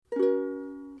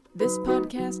This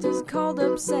podcast is called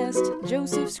Obsessed.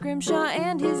 Joseph Scrimshaw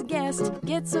and his guest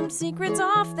get some secrets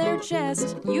off their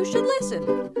chest. You should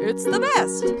listen. It's the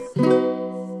best.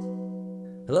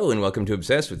 Hello and welcome to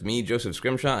Obsessed with me, Joseph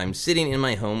Scrimshaw. I'm sitting in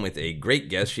my home with a great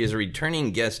guest. She is a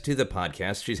returning guest to the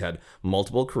podcast. She's had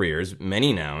multiple careers,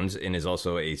 many nouns, and is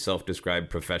also a self-described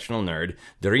professional nerd,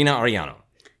 Dorina Arellano.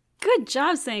 Good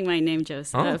job saying my name,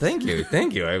 Joseph. Oh, thank you.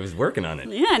 Thank you. I was working on it.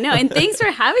 Yeah, no, and thanks for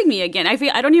having me again. I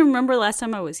don't even remember the last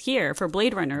time I was here for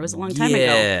Blade Runner. It was a long time ago.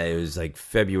 Yeah, it was like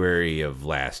February of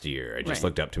last year. I just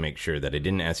looked up to make sure that I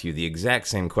didn't ask you the exact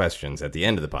same questions at the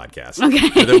end of the podcast. Okay.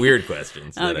 For the weird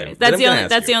questions. Okay. That's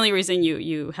the only reason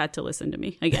you had to listen to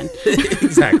me again.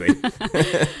 Exactly.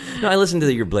 No, I listen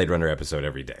to your Blade Runner episode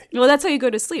every day. Well, that's how you go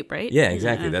to sleep, right? Yeah,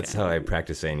 exactly. Okay. That's how I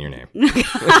practice saying your name.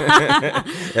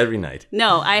 Every night.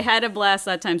 No, I had a blast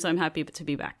that time, so I'm happy to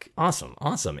be back. Awesome.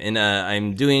 And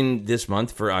I'm doing this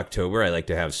month for October, I like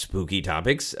to have spooky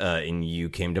topics, and you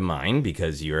came to mind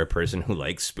because you're a person who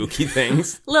likes spooky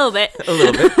things. A little bit. A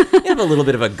little bit. You have a little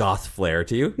bit of a goth flair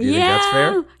to you. Do you think that's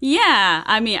fair? Yeah.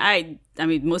 I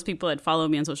mean, most people that follow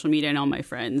me on social media and all my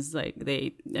friends, I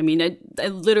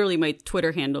literally, my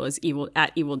Twitter handle is @evil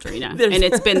Dorina, and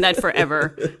it's been that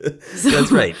forever. So.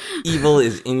 That's right. Evil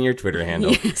is in your Twitter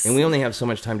handle, yes. And we only have so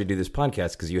much time to do this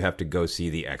podcast because you have to go see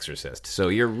The Exorcist. So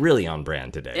you're really on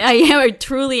brand today. I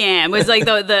truly am. It's like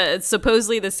the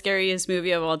supposedly the scariest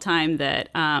movie of all time that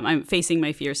I'm facing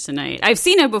my fears tonight. I've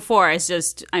seen it before. It's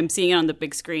just I'm seeing it on the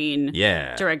big screen.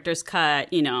 Yeah. Director's cut.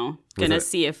 Gonna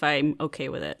see if I'm okay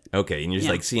with it. Okay, and you're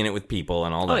just like seeing it with people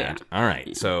and all that. Yeah. All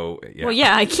right, so yeah. Well,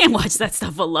 yeah, I can't watch that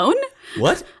stuff alone.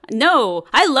 What? No,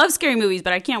 I love scary movies,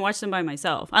 but I can't watch them by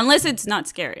myself unless it's not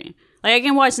scary. Like I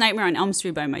can watch Nightmare on Elm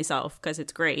Street by myself because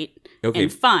it's great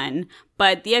and fun.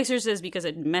 But The Exorcist, because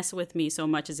it messed with me so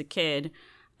much as a kid,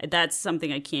 that's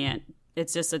something I can't.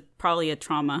 It's just probably a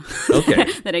trauma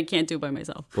that I can't do by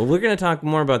myself. Well, we're going to talk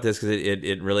more about this because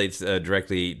it relates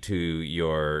directly to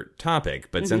your topic.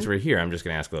 But since we're here, I'm just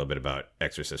going to ask a little bit about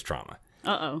exorcist trauma.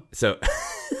 Uh-oh. So,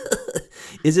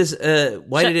 is this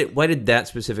why did that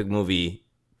specific movie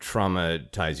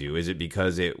traumatize you? Is it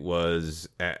because it was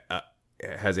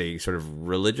has a sort of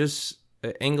religious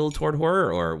angle toward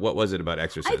horror, or what was it about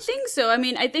Exorcist? I think so. I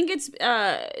mean, I think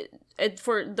it's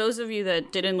for those of you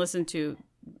that didn't listen to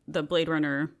the Blade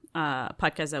Runner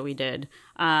podcast that we did.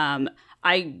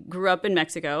 I grew up in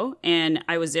Mexico, and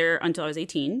I was there until I was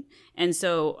 18. And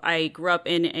so I grew up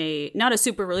in not a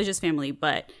super religious family,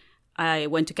 but I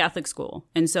went to Catholic school.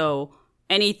 And so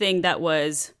anything that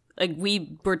was, like,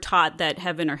 we were taught that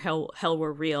heaven or hell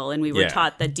were real, and we were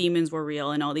taught that demons were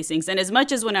real and all these things. And as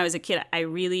much as when I was a kid, I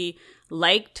really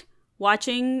liked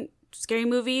watching scary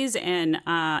movies, and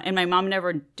my mom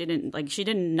she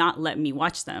did not let me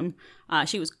watch them.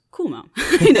 She was cool mom,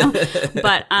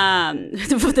 but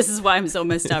this is why I'm so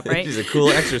messed up, right? She's a cool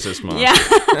exorcist mom.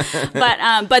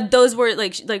 Yeah. but those were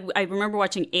like I remember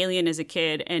watching Alien as a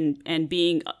kid and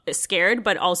being scared,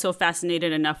 but also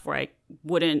fascinated enough where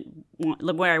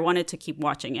I wanted to keep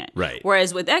watching it. Right.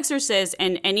 Whereas with Exorcist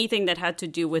and anything that had to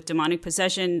do with demonic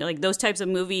possession, like those types of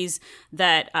movies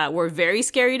that were very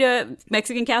scary to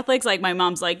Mexican Catholics, like my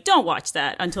mom's like, don't watch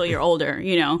that until you're older,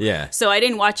 Yeah. So I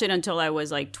didn't watch it until I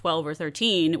was like 12 or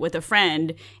 13 with a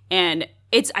friend, and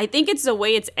I think it's the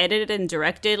way it's edited and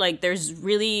directed. Like there's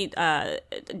really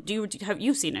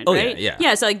you've seen it, right?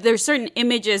 Yeah. So like there's certain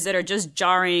images that are just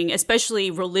jarring,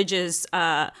 especially religious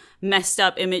messed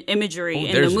up imagery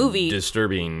in the movie.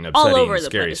 Disturbing, upsetting, all over the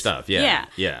scary place. stuff. Yeah.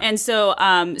 And so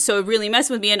it really messed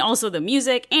with me, and also the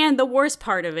music, and the worst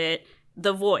part of it,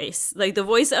 the voice. Like the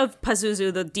voice of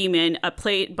Pazuzu, the demon,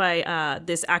 played by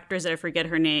this actress that I forget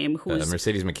her name, who's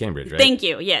Mercedes McCambridge, right? Thank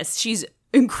you. Yes, she's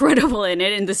incredible in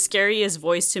it, and the scariest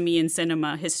voice to me in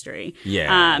cinema history.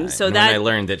 Yeah. When I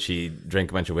learned that she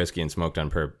drank a bunch of whiskey and smoked on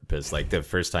purpose, like the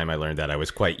first time I learned that, I was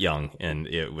quite young, and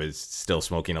it was still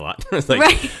smoking a lot. I was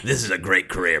like, This is a great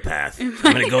career path. I'm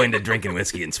going to go into drinking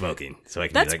whiskey and smoking, so I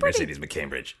can be like Mercedes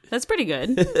McCambridge. That's pretty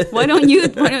good. Why don't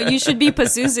you should be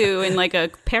Pazuzu in like a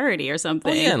parody or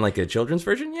something? Oh, yeah, in like a children's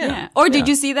version. Yeah. Or did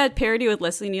you see that parody with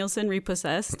Leslie Nielsen,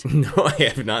 Repossessed? No, I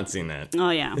have not seen that. Oh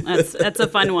yeah, that's a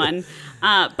fun one.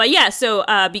 But yeah, so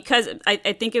because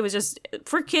I think it was just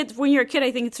for kids, when you're a kid,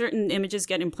 I think certain images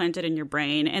get implanted in your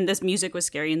brain, and this music was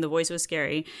scary and the voice was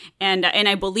scary, and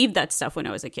I believed that stuff when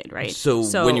I was a kid, right? So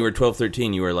when you were 12,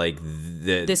 13, you were like,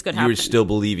 this could happen. You were still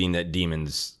believing that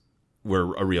demons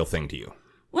were a real thing to you.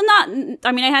 Well, not,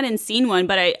 I mean, I hadn't seen one,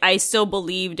 but I still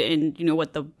believed in,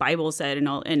 what the Bible said and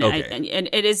all. And, Okay. and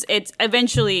it's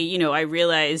eventually, I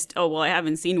realized, oh, well, I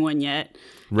haven't seen one yet.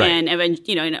 Right. And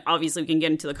and obviously we can get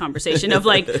into the conversation of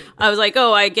like, I was like,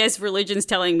 oh, I guess religion's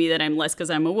telling me that I'm less because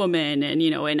I'm a woman,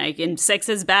 and sex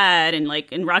is bad,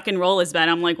 and rock and roll is bad.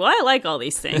 I'm like, well, I like all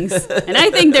these things, and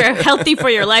I think they're healthy for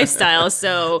your lifestyle.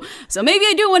 So maybe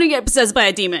I do want to get possessed by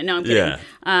a demon. No, I'm kidding.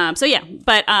 Yeah.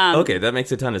 But Okay, that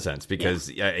makes a ton of sense because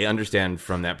I understand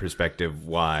from that perspective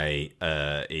why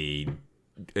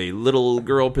a little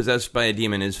girl possessed by a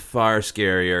demon is far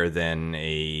scarier than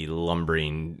a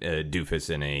lumbering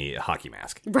doofus in a hockey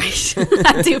mask. Right,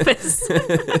 doofus.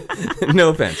 No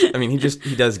offense. I mean, he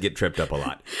does get tripped up a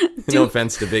lot. No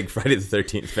offense to big Friday the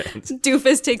 13th fans.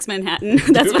 Doofus Takes Manhattan.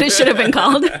 That's what it should have been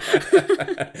called.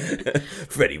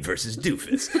 Freddy versus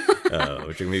Doofus,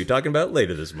 which we're going to be talking about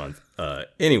later this month.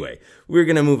 Anyway, we're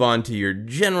going to move on to your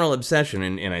general obsession,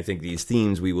 and I think these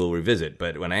themes we will revisit.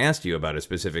 But when I asked you about a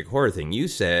specific horror thing, you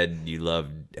said you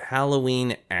loved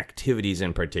Halloween activities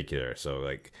in particular. So,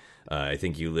 like, I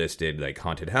think you listed, like,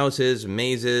 haunted houses,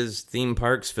 mazes, theme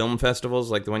parks, film festivals,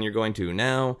 like the one you're going to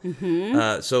now.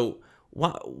 Mm-hmm. So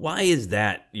why is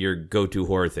that your go-to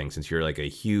horror thing, since you're, like, a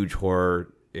huge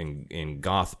horror in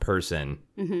goth person?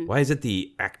 Mm-hmm. Why is it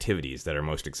the activities that are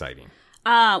most exciting?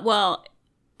 Well,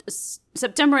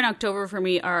 September and October for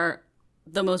me are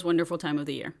the most wonderful time of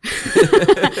the year.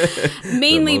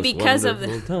 Mainly because of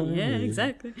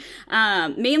exactly.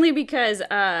 Mainly because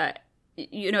I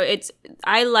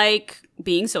like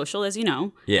being social, as you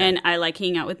know, and I like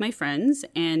hanging out with my friends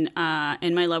and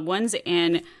my loved ones,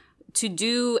 and to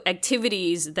do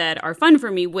activities that are fun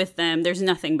for me with them. There's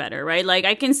nothing better, right? Like,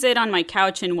 I can sit on my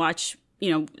couch and watch.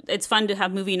 It's fun to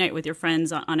have movie night with your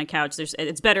friends on a couch.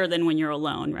 It's better than when you're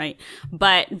alone, right?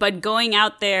 But going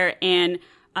out there and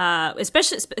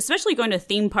especially going to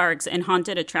theme parks and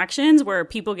haunted attractions where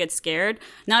people get scared,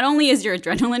 not only is your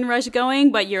adrenaline rush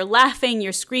going, but you're laughing,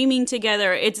 you're screaming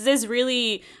together. It's this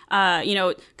really,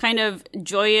 kind of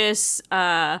joyous,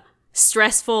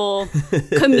 stressful,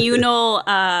 communal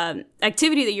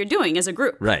activity that you're doing as a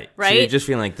group. Right. So you're just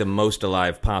feeling like the most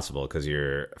alive possible because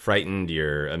you're frightened,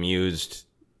 you're amused,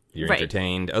 you're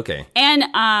entertained. Okay.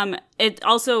 And it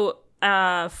also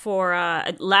for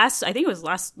I think it was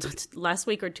last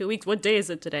week or 2 weeks. What day is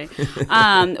it today?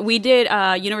 We did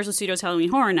Universal Studios Halloween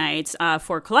Horror Nights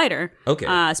for Collider.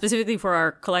 Okay. Specifically for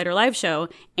our Collider live show,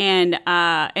 and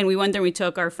we went there. We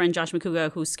took our friend Josh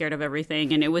McCouga, who's scared of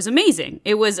everything, and it was amazing.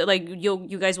 It was like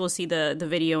you guys will see the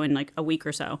video in like a week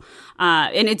or so,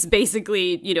 and it's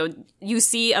basically you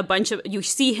see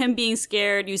him being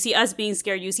scared, you see us being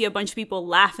scared, you see a bunch of people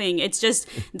laughing. It's just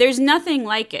there's nothing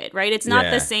like it, right? It's not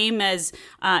the same as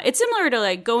it's similar to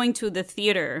like going to the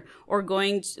theater or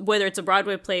whether it's a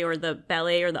Broadway play or the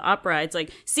ballet or the opera. It's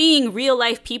like seeing real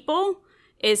life people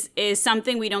is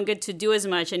something we don't get to do as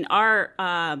much in our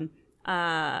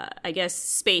I guess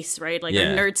space, right? Like a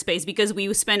nerd space, because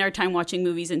we spend our time watching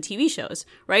movies and TV shows,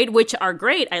 right? Which are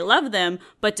great. I love them.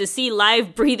 But to see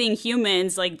live breathing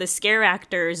humans, like the scare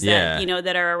actors that,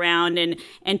 that are around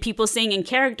and people saying in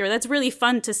character, that's really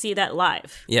fun to see that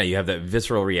live. Yeah. You have that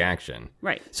visceral reaction.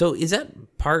 Right. So is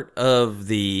that part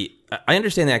of I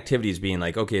understand the activities being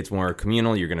like, okay, it's more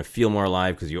communal. You're going to feel more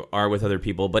alive because you are with other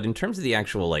people. But in terms of the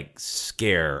actual like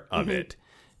scare of it,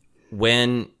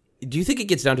 do you think it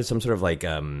gets down to some sort of like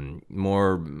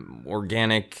more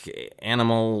organic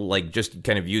animal, like just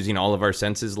kind of using all of our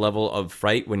senses level of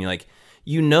fright when you're like,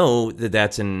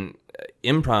 that's an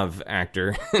improv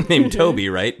actor named Toby,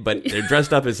 right? But they're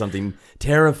dressed up as something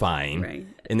terrifying. Right.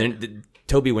 And then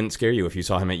Toby wouldn't scare you if you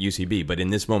saw him at UCB. But in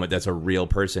this moment, that's a real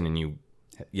person. And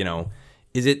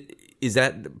is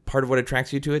that part of what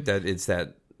attracts you to it? That it's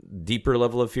that deeper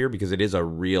level of fear because it is a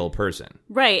real person,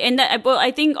 right? And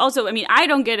I think also, I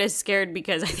don't get as scared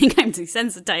because I think I'm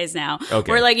desensitized now.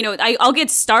 Okay. Where like I'll get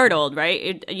startled,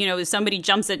 right? If somebody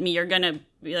jumps at me, you're gonna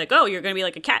be like, oh, you're gonna be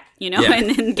like a cat, and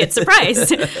then get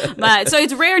surprised. But so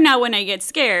it's rare now when I get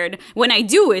scared. When I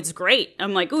do, it's great.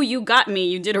 I'm like, oh, you got me.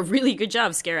 You did a really good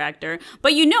job, scare actor.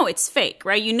 But it's fake,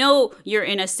 right? You're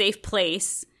in a safe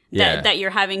place. That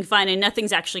you're having fun and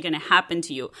nothing's actually going to happen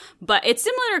to you. But it's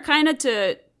similar kind of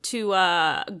to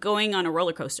going on a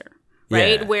roller coaster,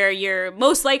 right? Where you're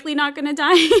most likely not going to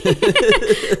die.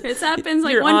 This happens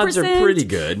like your 1%. odds are pretty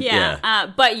good.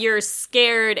 But you're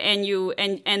scared, and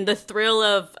the thrill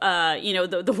of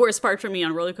the worst part for me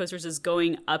on roller coasters is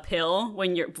going uphill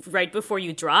when you're right before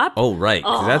you drop. Oh, right.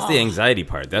 'Cause that's the anxiety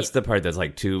part. That's the part that's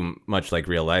like too much like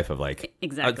real life of like,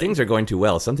 exactly. Things are going too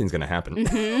well. Something's going to happen.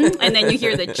 Mm-hmm. And then you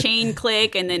hear the chain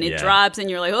click, and then it drops, and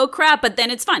you're like, oh crap! But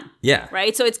then it's fun. Yeah.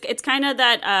 Right. So it's kind of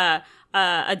that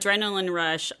adrenaline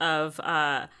rush of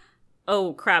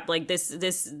oh crap! Like this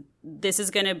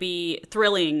is going to be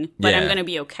thrilling, but I'm going to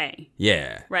be okay.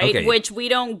 Yeah. Right? Okay. Which we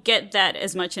don't get that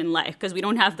as much in life because we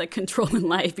don't have the control in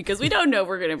life because we don't know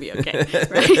we're going to be okay.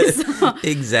 Right? So,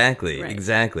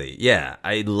 Exactly. Yeah.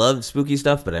 I love spooky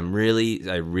stuff, but I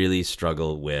really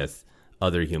struggle with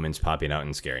other humans popping out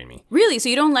and scaring me. Really? So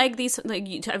you don't like these?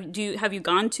 Like, have you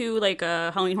gone to like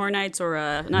a Halloween Horror Nights or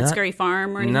a Not Scary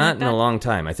Farm or anything like that? Not in a long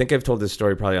time. I think I've told this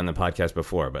story probably on the podcast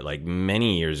before, but like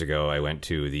many years ago, I went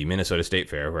to the Minnesota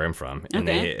State Fair where I'm from, and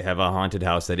they have a haunted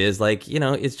house that is like,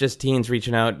 it's just teens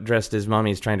reaching out dressed as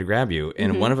mommies trying to grab you,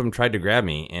 and one of them tried to grab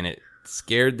me, and it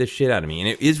scared the shit out of me. And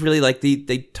it is really like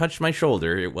they touched my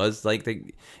shoulder. It was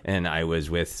like and I was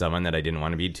with someone that I didn't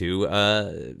want to be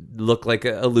to look like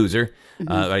a loser.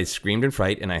 I screamed in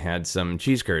fright, and I had some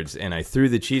cheese curds, and I threw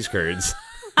the cheese curds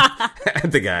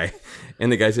at the guy.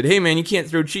 And the guy said, "Hey man, you can't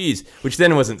throw cheese," which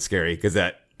then wasn't scary because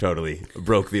that totally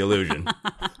broke the illusion.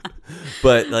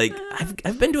 But like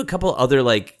I've been to a couple other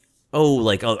like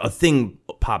a thing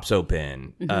pops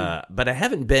open. But I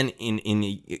haven't been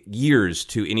in years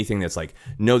to anything that's like,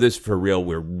 no, this for real.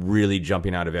 We're really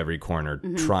jumping out of every corner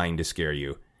trying to scare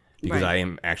you. Because I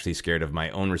am actually scared of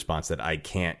my own response that I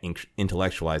can't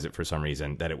intellectualize it for some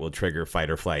reason, that it will trigger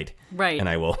fight or flight. Right. And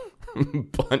I will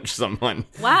punch someone.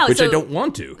 Wow. Which I don't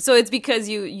want to. So it's because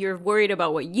you're worried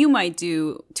about what you might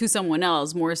do to someone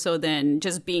else more so than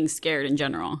just being scared in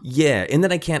general. Yeah. And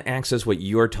then I can't access what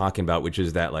you're talking about, which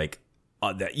is that like,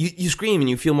 that you scream and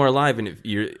you feel more alive, and if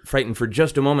you're frightened for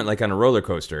just a moment, like on a roller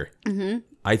coaster,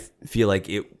 I feel like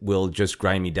it will just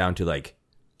grind me down to like,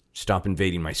 stop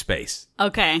invading my space.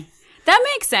 Okay. That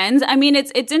makes sense. I mean,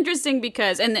 it's interesting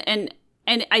because, and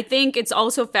I think it's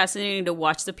also fascinating to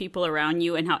watch the people around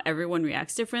you and how everyone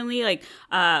reacts differently. Like,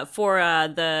 for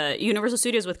the Universal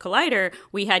Studios with Collider,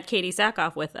 we had Katie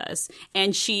Sackhoff with us,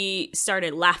 and she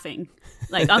started laughing.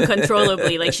 Like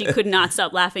uncontrollably, like she could not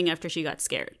stop laughing after she got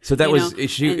scared. So that was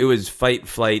it was fight,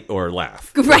 flight, or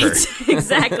laugh. Right,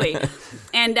 exactly.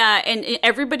 And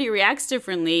everybody reacts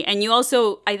differently. And you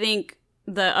also, I think,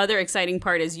 the other exciting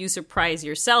part is you surprise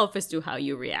yourself as to how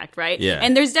you react, right? Yeah.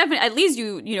 And there's definitely, at least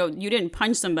you didn't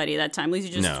punch somebody that time. At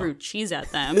least you just threw cheese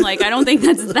at them. Like, I don't think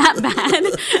that's that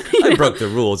bad. I broke the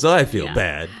rules, so I feel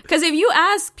bad. Because if you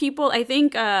ask people, I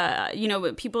think,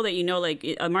 people that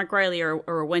like Mark Riley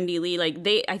or Wendy Lee, like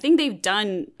I think they've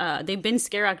been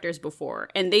scare actors before,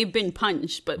 and they've been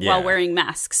punched, but while wearing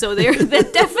masks. So that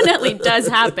definitely does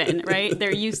happen, right?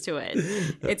 They're used to it.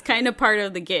 It's kind of part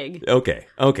of the gig. Okay.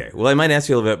 Well, I might ask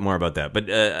you a little bit more about that, but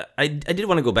I did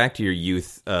want to go back to your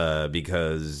youth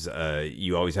because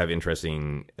you always have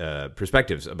interesting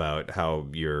perspectives about how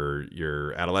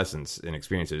your adolescence and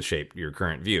experiences shaped your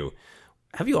current view.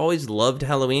 Have you always loved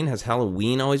Halloween? Has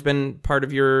Halloween always been part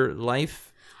of your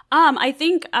life? I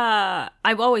think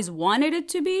I've always wanted it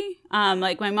to be.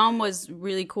 Like my mom was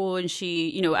really cool, and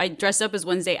she, I dressed up as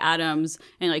Wednesday Addams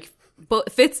and like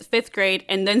fifth grade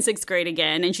and then sixth grade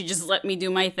again, and she just let me do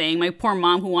my thing. My poor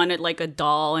mom, who wanted like a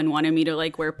doll and wanted me to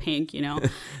like wear pink,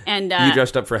 And you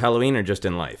dressed up for Halloween or just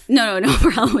in life? No,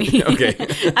 for Halloween. Okay.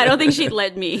 I don't think she'd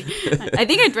let me. I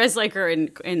think I dressed like her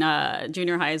in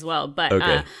junior high as well.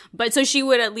 But but so she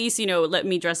would at least let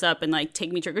me dress up and like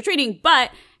take me trick or treating.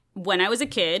 But when I was a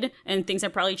kid, and things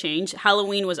have probably changed,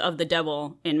 Halloween was of the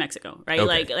devil in Mexico, right?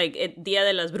 Okay. Like Dia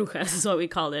de las Brujas is what we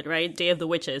called it, right? Day of the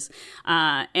Witches.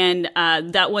 And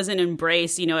that wasn't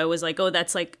embraced. It was like, oh,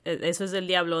 that's like, eso es el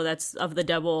diablo, that's of the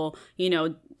devil,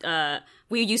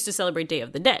 we used to celebrate Day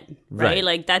of the Dead, right?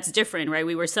 Like, that's different, right?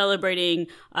 We were celebrating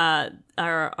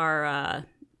our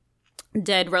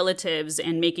dead relatives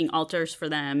and making altars for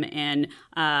them, and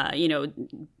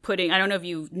putting, I don't know if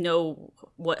you know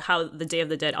how the Day of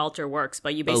the Dead altar works,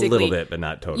 but you basically, a little bit, but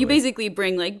not totally. You basically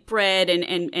bring like bread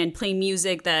and play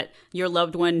music that your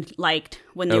loved one liked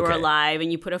when they were alive,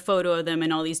 and you put a photo of them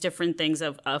and all these different things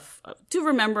of to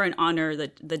remember and honor the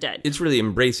dead. It's really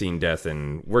embracing death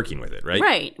and working with it, right?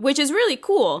 Right, which is really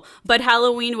cool. But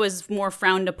Halloween was more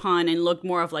frowned upon and looked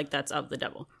more of like, that's of the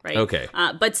devil, right? Okay.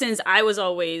 But since I was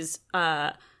always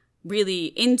really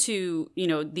into,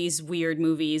 these weird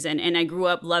movies. And I grew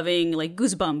up loving like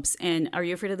Goosebumps and Are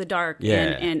You Afraid of the Dark?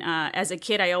 Yeah. And as a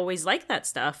kid, I always liked that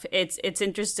stuff. It's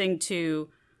interesting to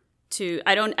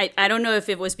I don't know if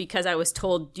it was because I was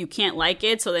told you can't like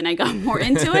it, so then I got more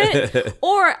into it.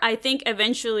 Or I think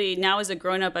eventually now as a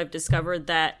grown up, I've discovered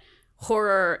that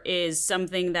horror is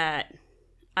something that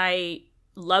I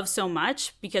love so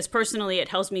much because personally it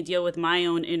helps me deal with my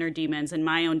own inner demons and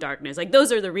my own darkness. Like those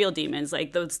are the real demons,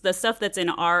 like the stuff that's in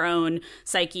our own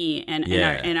psyche and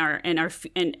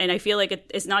I feel like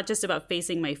it's not just about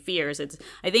facing my fears.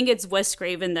 I think it's Wes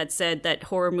Craven that said that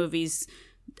horror movies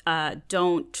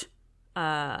don't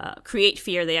create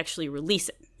fear, they actually release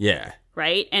it. Yeah.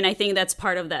 Right? And I think that's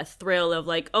part of that thrill of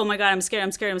like, oh my God, I'm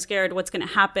scared, what's going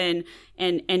to happen,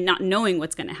 and not knowing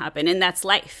what's going to happen. And that's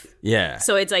life. Yeah.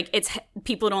 So it's like,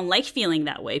 people don't like feeling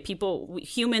that way.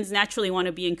 Humans naturally want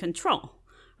to be in control.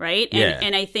 Right?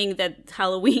 And I think that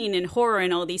Halloween and horror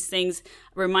and all these things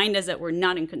remind us that we're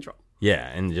not in control.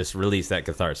 Yeah. And just release that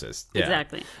catharsis. Yeah.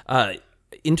 Exactly.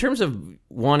 In terms of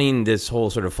wanting this whole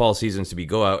sort of fall seasons to be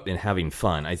go out and having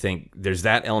fun, I think there's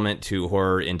that element to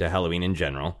horror into Halloween in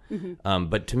general. Mm-hmm.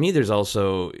 But to me, there's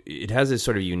also, it has this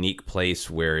sort of unique place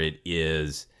where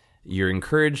you're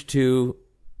encouraged to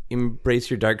embrace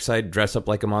your dark side, dress up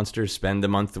like a monster, spend the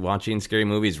month watching scary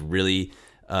movies, really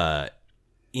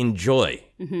enjoy.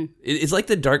 Mm-hmm. It's like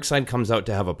the dark side comes out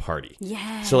to have a party.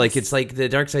 Yes. So like it's like the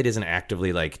dark side isn't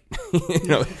actively like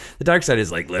the dark side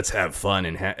is like let's have fun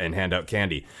and hand out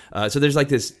candy. So there's like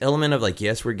this element of like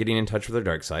yes, we're getting in touch with our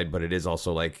dark side, but it is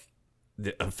also like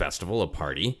a festival, a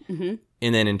party. Mm-hmm.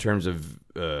 And then in terms of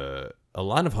a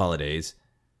lot of holidays,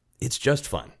 it's just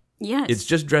fun. Yes. It's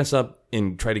just dress up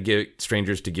and try to get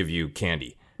strangers to give you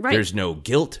candy. Right. There's no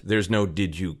guilt. There's no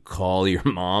did you call your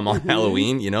mom on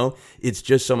Halloween, It's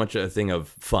just so much a thing of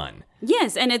fun.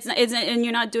 Yes, and it's and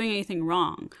you're not doing anything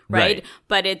wrong, right?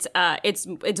 But it's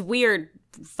weird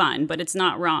fun, but it's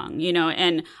not wrong,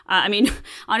 and I mean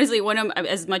honestly,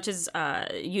 as much as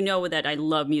that I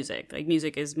love music. Like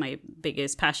music is my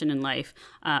biggest passion in life,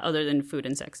 other than food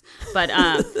and sex, but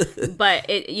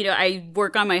I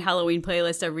work on my Halloween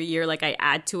playlist every year. Like I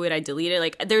add to it, I delete it.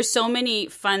 Like there's so many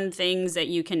fun things that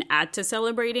you can add to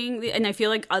celebrating, and I feel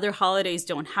like other holidays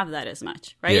don't have that as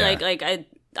much, right? Yeah.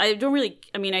 I don't really,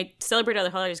 I celebrate other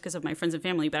holidays because of my friends and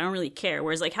family, but I don't really care.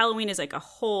 Whereas like Halloween is like a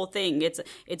whole thing.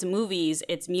 It's movies,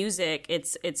 it's music,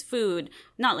 it's food,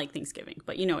 not like Thanksgiving,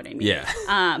 but you know what I mean.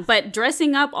 Yeah. But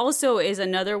dressing up also is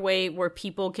another way where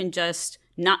people can just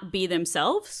not be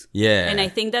themselves. Yeah. And I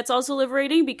think that's also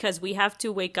liberating because we have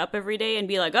to wake up every day and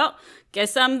be like, oh,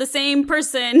 guess I'm the same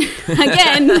person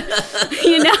again.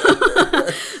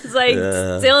 It's like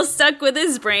still stuck with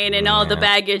his brain and all the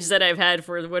baggage that I've had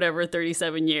for whatever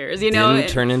 37 years, Didn't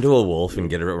turn into a wolf and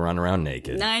get run around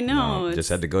naked. I know. No, just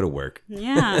had to go to work.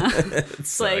 Yeah.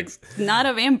 It's like not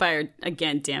a vampire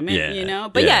again, damn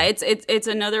it, But it's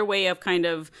another way of kind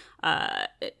of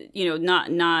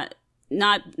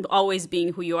not always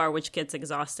being who you are, which gets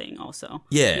exhausting also.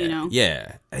 Yeah.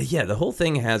 Yeah. The whole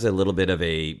thing has a little bit of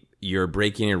you're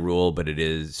breaking a rule, but it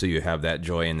is, so you have that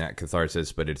joy and that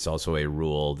catharsis, but it's also a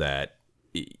rule that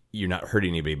you're not hurting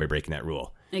anybody by breaking that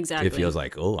rule. Exactly. It feels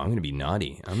like, oh, I'm going to be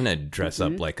naughty. I'm going to dress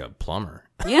up like a plumber.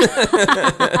 Yeah.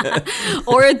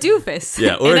 Or a doofus.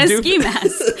 Yeah, or in a ski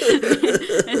mask.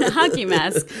 And a hockey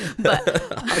mask. But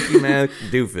hockey mask,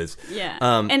 doofus. Yeah.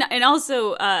 And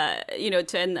also,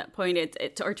 to end that point,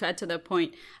 or to add to that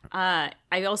point, I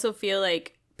also feel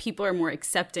like people are more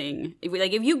accepting.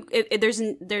 Like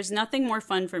there's nothing more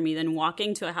fun for me than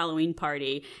walking to a Halloween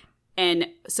party and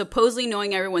supposedly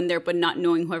knowing everyone there, but not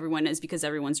knowing who everyone is because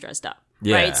everyone's dressed up.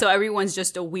 Yeah. Right. So everyone's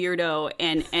just a weirdo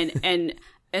and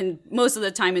most of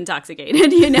the time intoxicated,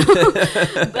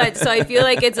 But so I feel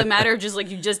like it's a matter of just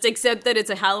like you just accept that it's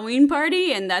a Halloween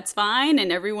party and that's fine,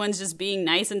 and everyone's just being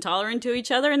nice and tolerant to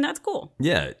each other, and that's cool.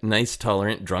 Yeah, nice,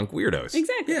 tolerant, drunk weirdos.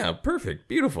 Exactly. Yeah, perfect,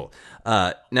 beautiful.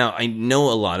 Now I know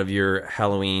a lot of your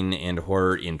Halloween and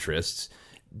horror interests.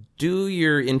 Do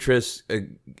your interests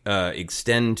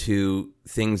extend to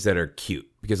things that are cute?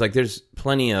 Because like there's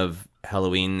plenty of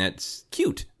Halloween that's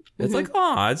cute. It's like,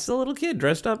 oh, it's the little kid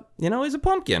dressed up, as a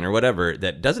pumpkin or whatever,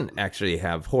 that doesn't actually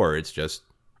have horror. It's just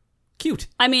cute.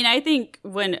 I mean, I think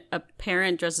when a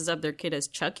parent dresses up their kid as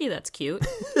Chucky, that's cute.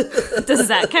 Does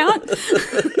that count?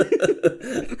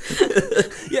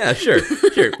 Yeah, sure.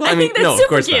 Well, I think that's no, super of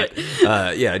course cute.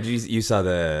 Not. You saw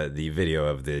the video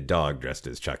of the dog dressed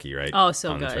as Chucky, right? Oh,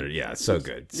 so on good. Twitter. Yeah, so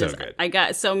good. Good. I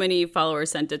got so many followers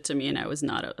sent it to me, and I was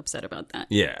not upset about that.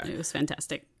 Yeah. It was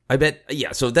fantastic. I bet,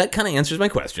 yeah, so that kind of answers my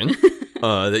question.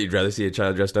 that you'd rather see a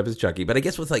child dressed up as Chucky. But I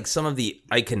guess with like some of the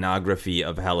iconography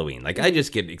of Halloween, like I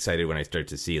just get excited when I start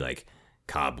to see like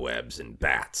cobwebs and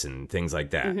bats and things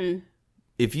like that. Mm-hmm.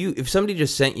 If somebody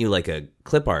just sent you like a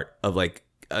clip art of like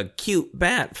a cute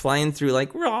bat flying through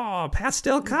like raw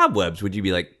pastel cobwebs, would you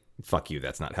be like, fuck you,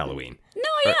 that's not Halloween?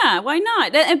 No, yeah, why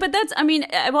not? But that's, I mean,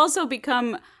 I've also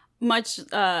become much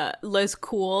less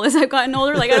cool as I've gotten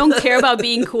older. Like, I don't care about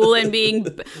being cool and being,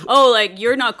 oh, like,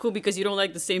 you're not cool because you don't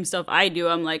like the same stuff I do.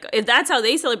 I'm like, if that's how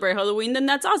they celebrate Halloween, then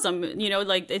that's awesome. You know,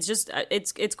 like, it's just,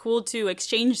 it's cool to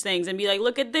exchange things and be like,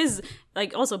 look at this.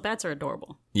 Like, also, bats are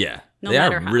adorable. Yeah. They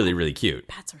are really, really cute.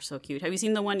 Bats are so cute. Have you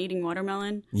seen the one eating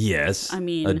watermelon? Yes. I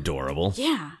mean, adorable.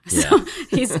 Yeah. So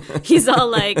he's all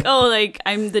like, oh, like,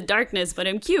 I'm the darkness, but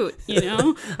I'm cute, you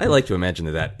know? I like to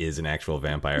imagine that is an actual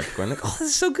vampire going like, oh, this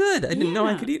is so good. I didn't know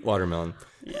I could eat watermelon.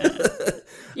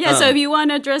 Yeah. So if you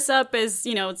want to dress up as,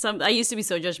 you know, I used to be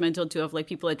so judgmental too of like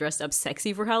people that dressed up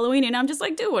sexy for Halloween, and I'm just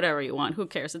like, do whatever you want. Who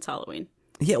cares? It's Halloween.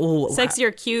 Yeah, well, sexy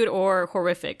or cute or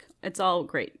horrific. It's all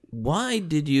great. Why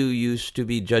did you used to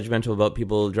be judgmental about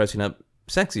people dressing up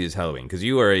sexy as Halloween? Because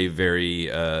you are a very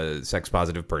sex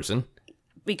positive person.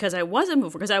 Because I wasn't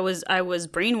before. Because I was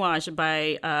brainwashed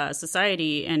by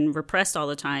society and repressed all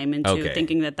the time into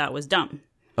thinking that was dumb.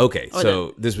 Okay,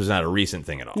 so this was not a recent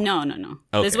thing at all. No.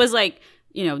 Okay. This was like,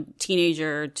 you know,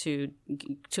 teenager to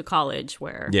college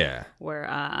where you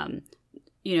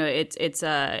know,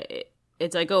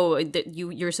 it's like, oh,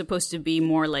 you're supposed to be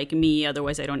more like me,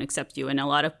 otherwise I don't accept you. And a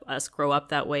lot of us grow up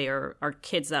that way or are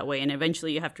kids that way. And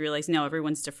eventually you have to realize, no,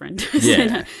 everyone's different.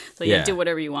 Yeah. So yeah, do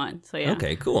whatever you want. So yeah.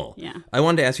 Okay, cool. Yeah. I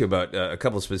wanted to ask you about a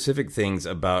couple specific things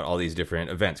about all these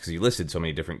different events, because you listed so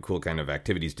many different cool kind of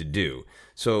activities to do.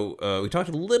 So we talked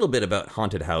a little bit about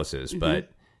haunted houses,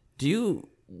 but do you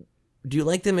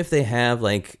like them if they have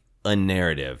like a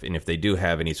narrative, and if they do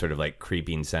have any sort of like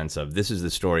creeping sense of this is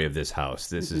the story of this house,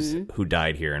 this is who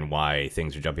died here and why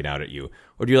things are jumping out at you?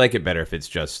 Or do you like it better if it's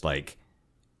just like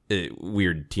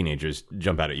weird teenagers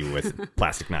jump out at you with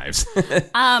plastic knives?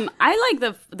 I like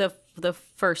the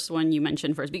first one you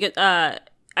mentioned first, because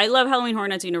I love Halloween Horror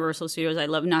Nights at Universal Studios. I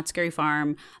love Knott's Scary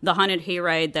Farm. The Haunted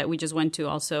Hayride that we just went to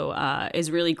also is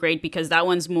really great, because that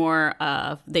one's more,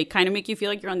 they kind of make you feel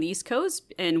like you're on the East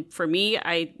Coast. And for me,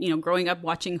 growing up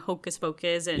watching Hocus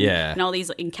Pocus and all these,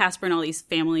 and Casper and all these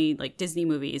family, like, Disney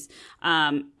movies,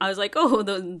 I was like, oh,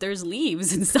 there's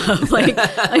leaves and stuff. like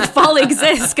fall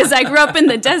exists, because I grew up in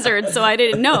the desert, so I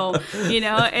didn't know, you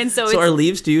know? And so are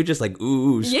leaves to you just like,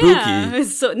 ooh, spooky? Yeah.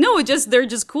 So, no, they're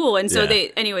just cool. And so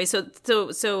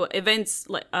so events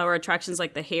or attractions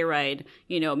like the Hayride,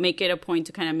 you know, make it a point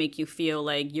to kind of make you feel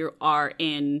like you are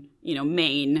in, you know,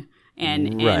 Maine,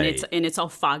 and it's all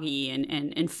foggy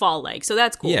and fall like. So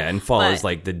that's cool. Yeah, and fall is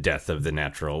like the death of the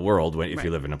natural world if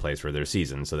you live in a place where there's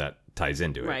seasons, so that ties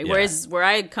into it. Right. Yeah. Whereas where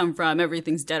I come from,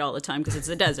 everything's dead all the time because it's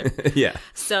a desert. Yeah.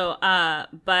 So,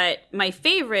 but my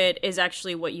favorite is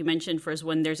actually what you mentioned first,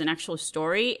 when there's an actual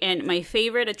story. And my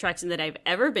favorite attraction that I've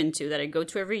ever been to, that I go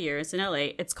to every year, it's in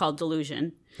LA. It's called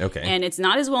Delusion. Okay. And it's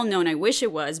not as well known. I wish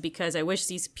it was, because I wish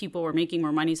these people were making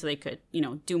more money so they could, you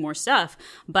know, do more stuff.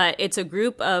 But it's a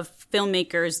group of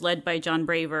filmmakers led by John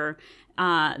Braver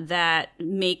that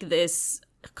make this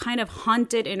kind of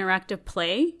haunted interactive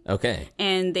play. Okay.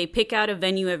 And they pick out a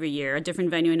venue every year, a different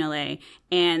venue in LA,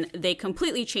 and they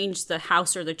completely change the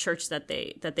house or the church that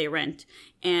they rent,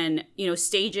 and, you know,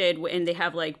 stage it, and they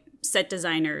have like set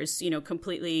designers, you know,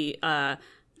 completely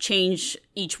change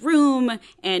each room,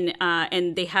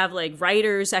 and they have like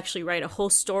writers actually write a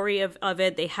whole story of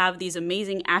it. They have these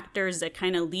amazing actors that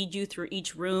kind of lead you through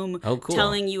each room,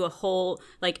 telling you a whole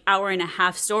like hour and a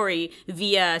half story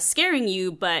via scaring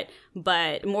you, but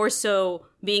more so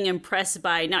being impressed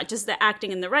by not just the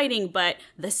acting and the writing, but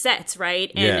the sets,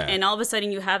 right? And all of a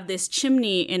sudden you have this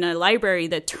chimney in a library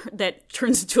that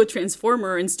turns into a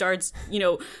transformer and starts, you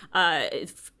know,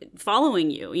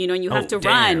 following you, you know, and you have to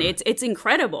run. It's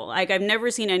incredible. Like, I've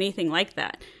never seen anything like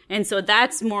that. And so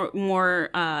that's more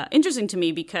interesting to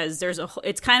me, because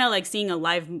it's kind of like seeing a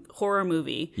live horror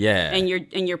movie. Yeah. And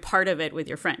you're part of it with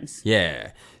your friends.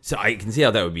 Yeah. So I can see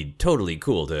how that would be totally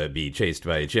cool to be chased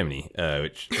by a chimney,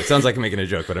 which it sounds like I'm making a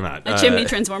joke, but I'm not. A chimney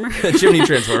transformer. A chimney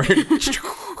transformer.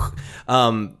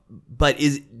 But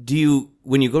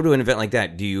when you go to an event like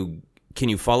that, can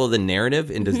you follow the narrative,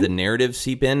 and does the narrative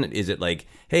seep in? Is it like,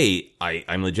 hey,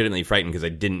 I'm legitimately frightened because I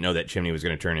didn't know that chimney was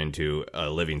going to turn into a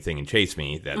living thing and chase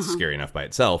me. That's scary enough by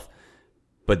itself.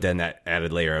 But then that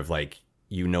added layer of like,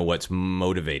 you know, what's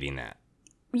motivating that.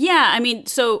 Yeah, I mean,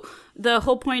 so the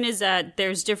whole point is that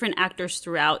there's different actors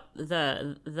throughout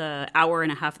the hour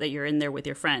and a half that you're in there with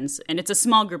your friends, and it's a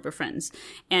small group of friends,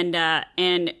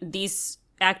 and these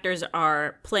actors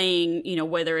are playing,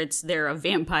 whether it's they're a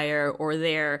vampire or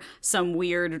they're some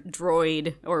weird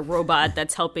droid or robot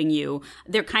that's helping you,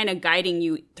 they're kind of guiding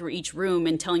you through each room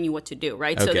and telling you what to do,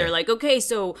 right? Okay. So they're like, okay,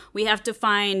 so we have to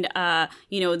find,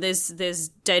 this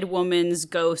dead woman's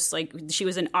ghost, like she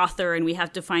was an author, and we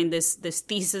have to find this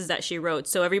thesis that she wrote.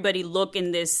 So everybody look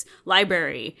in this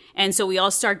library, and so we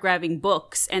all start grabbing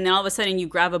books, and then all of a sudden you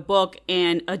grab a book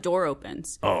and a door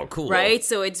opens. Oh, cool! Right?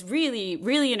 So it's really,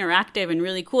 really interactive and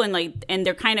really cool, and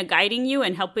they're kind of guiding you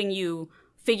and helping you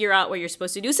figure out what you're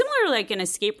supposed to do, similar to like an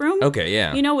escape room. Okay,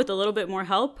 yeah. With a little bit more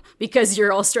help, because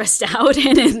you're all stressed out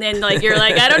and then like you're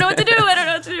like, I don't know what to do.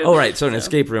 Oh, right. So an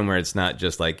escape room where it's not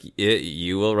just like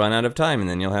you will run out of time and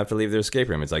then you'll have to leave the escape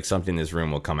room. It's like something in this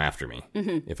room will come after me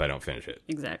if I don't finish it.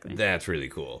 Exactly. That's really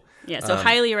cool. Yeah, so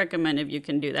highly recommend if you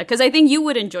can do that, because I think you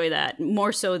would enjoy that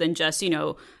more so than just,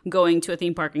 going to a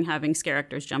theme park and having scare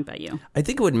actors jump at you. I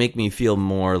think it would make me feel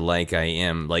more like I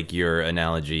am, like your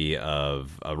analogy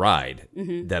of a ride,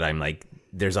 that I'm like,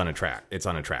 it's on a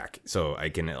track. So I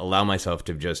can allow myself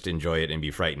to just enjoy it and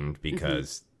be frightened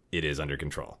because it is under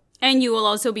control. And you will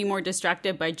also be more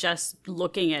distracted by just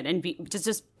looking at and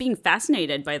just being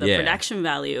fascinated by the production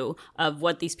value of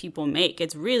what these people make.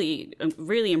 It's really,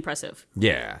 really impressive.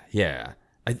 Yeah.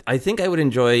 I think I would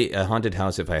enjoy a haunted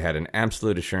house if I had an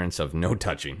absolute assurance of no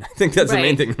touching. I think that's the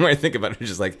main thing when I think about it. It's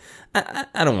just like,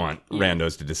 I don't want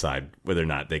randos to decide whether or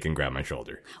not they can grab my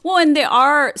shoulder. Well, and there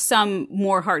are some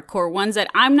more hardcore ones that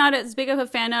I'm not as big of a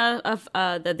fan of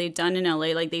that they've done in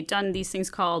LA. Like they've done these things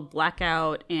called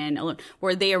Blackout and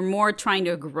where they are more trying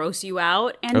to gross you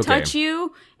out and touch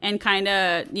you and kind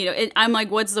of, I'm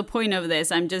like, what's the point of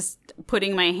this? I'm just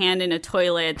putting my hand in a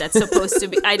toilet that's supposed to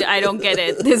be, I don't get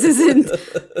it. This isn't.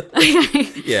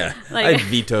 Yeah, I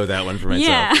veto that one for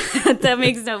myself. Yeah, that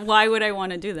makes no, why would I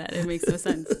want to do that? It makes no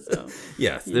sense. So.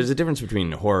 Yes, there's a difference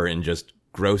between horror and just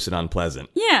gross and unpleasant.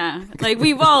 Yeah, like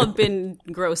we've all been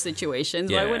gross situations.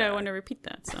 Why would I want to repeat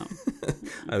that? So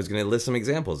I was going to list some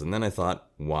examples, and then I thought,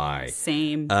 why?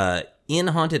 Same. In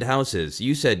haunted houses,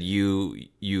 you said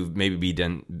you've maybe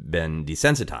been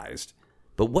desensitized,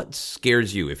 but what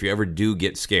scares you if you ever do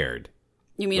get scared?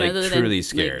 You mean like, other truly than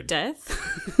scared? Like death?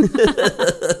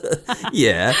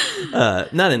 Yeah,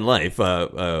 not in life.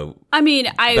 But I mean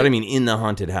in the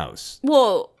haunted house.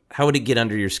 Well, how would it get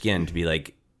under your skin to be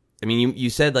like? I mean, you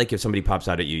said like if somebody pops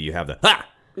out at you, you have the ha.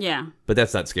 Yeah. But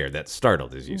that's not scared. That's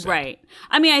startled, as you said. Right.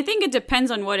 I mean, I think it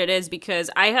depends on what it is, because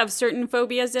I have certain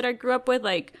phobias that I grew up with.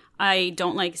 Like, I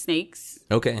don't like snakes.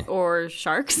 Okay. Or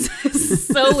sharks.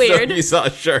 So weird. So you saw a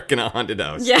shark in a haunted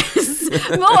house. Yes.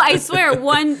 No, I swear,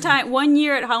 one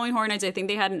year at Halloween Horror Nights, I think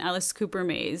they had an Alice Cooper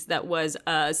maze that was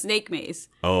a snake maze.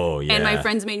 Oh, yeah. And my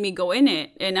friends made me go in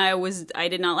it, and I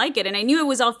did not like it. And I knew it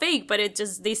was all fake, but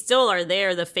they still are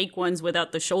there, the fake ones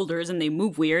without the shoulders, and they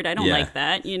move weird. I don't like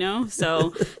that,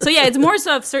 So yeah, it's more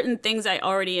so of certain things I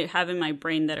already have in my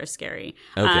brain that are scary.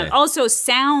 Okay. Also,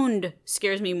 sound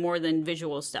scares me more than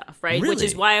visual stuff, right? Really? Which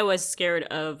is why I was scared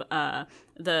of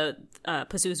the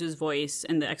Pazuzu's voice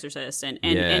and The Exorcist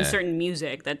and certain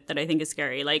music that I think is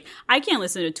scary. Like, I can't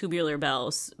listen to Tubular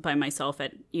Bells by myself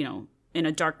at, in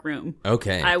a dark room.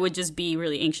 Okay. I would just be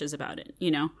really anxious about it,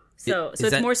 So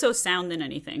it's more so sound than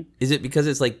anything. Is it because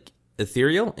it's like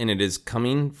ethereal and it is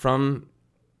coming from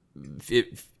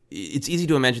it's easy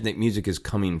to imagine that music is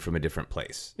coming from a different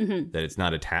place, that it's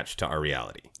not attached to our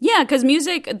reality. Yeah, because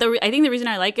music, I think the reason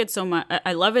I like it so much,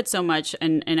 I love it so much,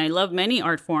 and I love many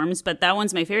art forms, but that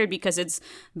one's my favorite because it's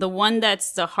the one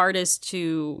that's the hardest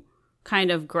to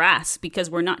kind of grasp because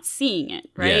we're not seeing it,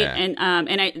 right? Yeah.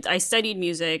 And I studied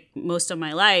music most of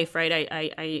my life,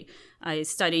 right? I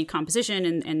studied composition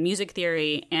and music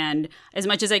theory, and as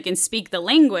much as I can speak the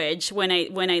language, when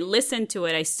I listen to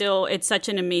it, it's such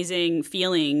an amazing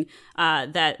feeling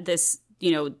that this,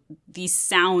 these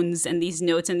sounds and these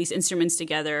notes and these instruments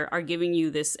together are giving you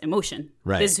this emotion,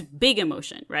 right? This big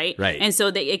emotion, right? Right. And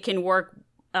so that it can work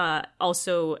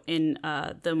also in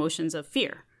the emotions of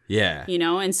fear. Yeah.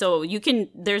 And so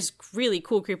there's really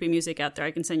cool, creepy music out there.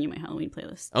 I can send you my Halloween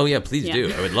playlist. Oh, yeah, please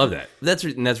do. I would love that. That's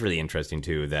really interesting,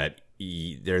 too, that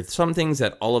there are some things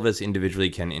that all of us individually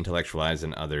can intellectualize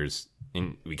and others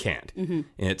we can't. And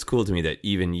it's cool to me that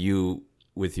even you,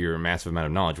 with your massive amount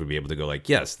of knowledge, would be able to go like,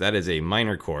 yes, that is a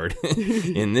minor chord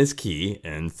in this key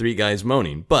and three guys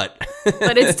moaning, but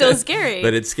it's still scary.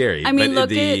 But it's scary. I mean, but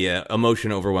the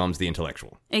emotion overwhelms the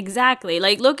intellectual. Exactly.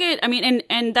 Like,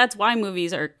 and that's why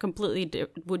movies are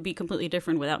would be completely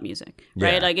different without music,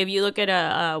 right? Yeah. Like, if you look at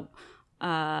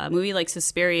movie like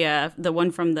Suspiria, the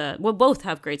one from both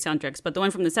have great soundtracks, but the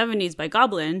one from the 70s by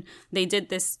Goblin, they did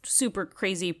this super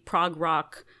crazy prog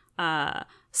rock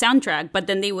soundtrack, but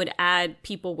then they would add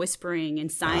people whispering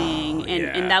and sighing,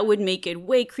 and that would make it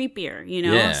way creepier, you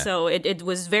know? Yeah. So it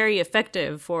was very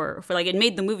effective for like, it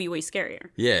made the movie way scarier.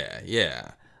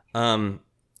 Yeah.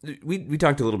 We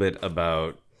talked a little bit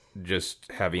about just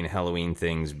having Halloween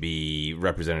things be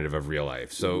representative of real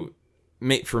life. So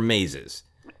for mazes,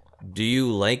 do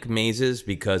you like mazes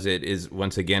because it is,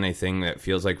 once again, a thing that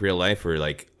feels like real life, or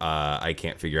like, I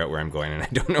can't figure out where I'm going and I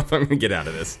don't know if I'm going to get out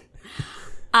of this?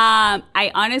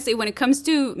 I honestly, when it comes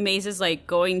to mazes, like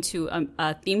going to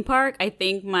a theme park, I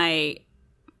think my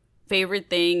favorite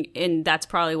thing, and that's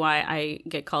probably why I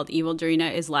get called Evil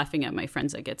Dorina, is laughing at my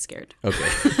friends that get scared. Okay.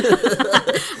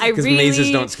 Because mazes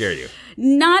don't scare you.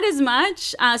 Not as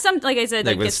much. Some, like I said,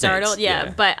 like get snakes, startled.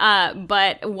 Yeah.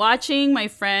 But watching my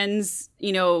friends,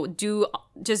 you know,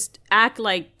 just act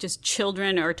like just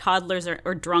children or toddlers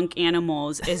or drunk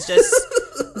animals is just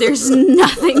there's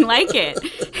nothing like it.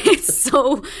 It's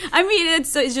so, I mean,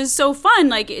 it's just so fun.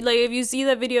 Like if you see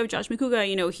that video of Josh McCouga,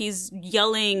 you know, he's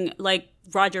yelling like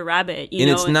Roger Rabbit, you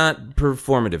know. And it's not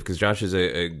performative, because Josh is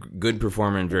a good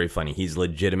performer and very funny. He's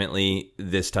legitimately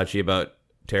this touchy about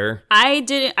terror.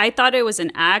 I thought it was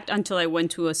an act until I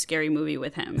went to a scary movie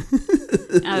with him.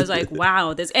 I was like,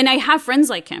 wow, this, and I have friends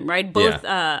like him, right? Both,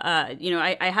 you know,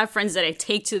 I have friends that I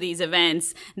take to these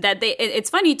events that it's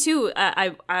funny too.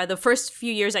 The first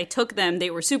few years I took them, they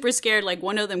were super scared. Like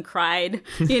one of them cried,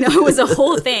 you know, it was a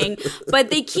whole thing, but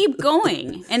they keep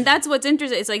going. And that's what's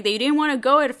interesting. It's like, they didn't want to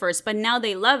go at first, but now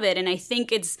they love it. And I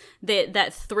think it's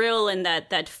that thrill and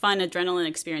that fun adrenaline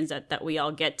experience that we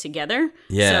all get together.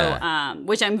 Yeah. So,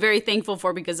 which I'm very thankful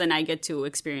for, because then I get to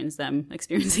experiencing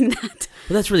that.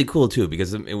 Well, that's really cool too,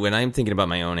 because when I'm thinking about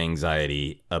my own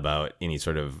anxiety about any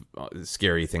sort of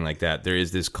scary thing like that, there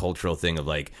is this cultural thing of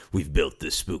like, we've built the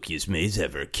spookiest maze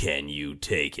ever, can you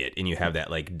take it? And you have that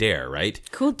like dare, right?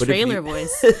 Cool trailer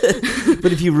voice.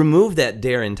 But if you remove that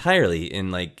dare entirely,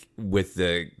 in like with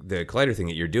the Collider thing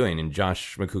that you're doing, and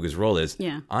Josh McCouga's role is,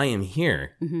 I am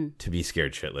here to be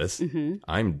scared shitless.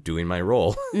 I'm doing my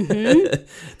role. Then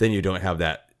you don't have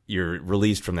that. You're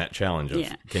released from that challenge of,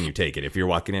 can you take it? If you're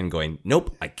walking in going,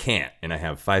 nope, I can't, and I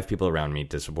have 5 people around me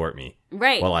to support me,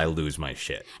 right, while I lose my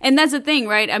shit. And that's the thing,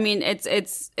 right? I mean,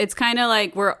 it's kind of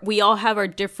like we all have our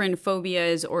different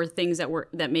phobias or things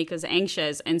that make us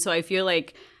anxious, and so I feel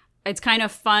like it's kind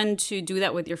of fun to do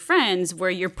that with your friends, where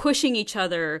you're pushing each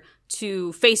other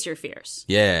to face your fears.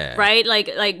 Yeah. Right?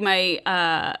 Like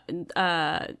my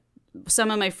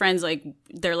some of my friends, like,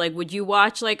 they're like, would you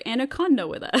watch like Anaconda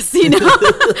with us, you know?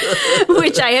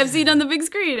 Which I have seen on the big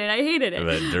screen and I hated it.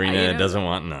 But Dorina doesn't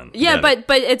want none. Yeah, but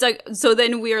it's like, so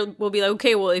then we'll be like,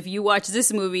 okay, well, if you watch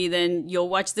this movie, then you'll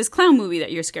watch this clown movie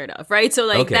that you're scared of, right? So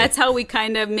like, that's how we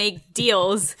kind of make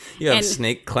deals. You have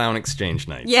snake clown exchange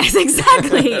nights. Yes,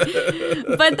 exactly.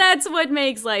 But that's what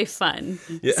makes life fun.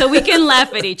 Yeah. So we can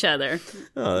laugh at each other.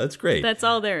 Oh, that's great. That's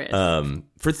all there is.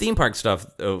 For theme park stuff,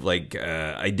 like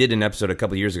I did an episode a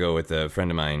couple years ago with a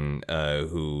friend of mine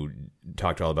who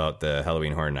talked all about the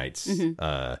Halloween Horror Nights.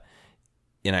 And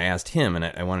I asked him, and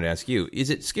I wanted to ask you, is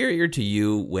it scarier to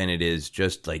you when it is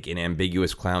just like an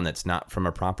ambiguous clown that's not from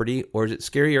a property, or is it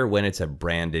scarier when it's a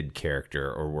branded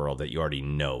character or world that you already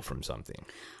know from something?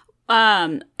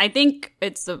 I think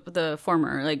it's the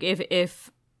former. Like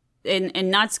if and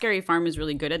Not Scary Farm is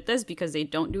really good at this because they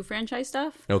don't do franchise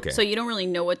stuff. Okay. So you don't really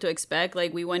know what to expect.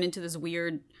 Like, we went into this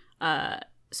weird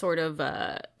sort of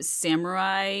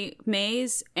samurai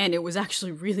maze, and it was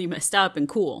actually really messed up and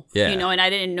cool. Yeah. You know, and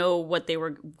I didn't know what they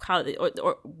were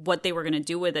or what they were going to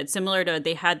do with it. Similar to,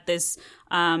 they had this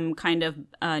kind of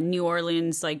New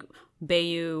Orleans, like,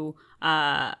 Bayou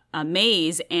a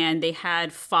maze, and they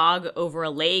had fog over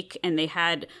a lake, and they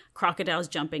had crocodiles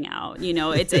jumping out. You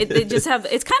know, they just have,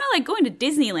 it's kind of like going to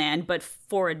Disneyland but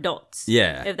for adults.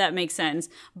 Yeah, if that makes sense.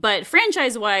 But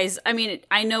franchise wise, I mean,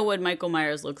 I know what Michael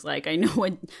Myers looks like. I know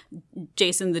what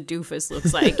Jason the Doofus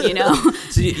looks like. You know,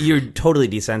 so you're totally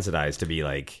desensitized to be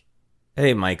like,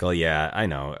 hey, Michael, yeah, I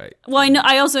know. Well, I know.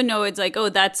 I also know it's like, oh,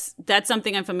 that's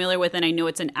something I'm familiar with, and I know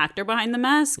it's an actor behind the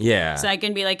mask. Yeah. So I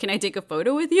can be like, can I take a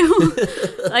photo with you?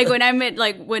 Like when I'm at,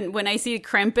 like, when I see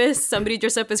Krampus, somebody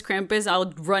dressed up as Krampus,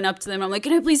 I'll run up to them. I'm like,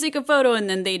 can I please take a photo? And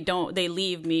then they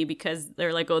leave me because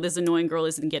they're like, oh, this annoying girl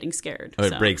isn't getting scared. Oh,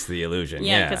 it breaks the illusion.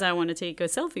 Yeah, because I want to take a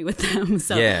selfie with them.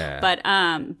 So, yeah.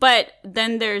 But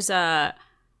then there's what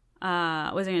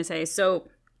was I going to say? So,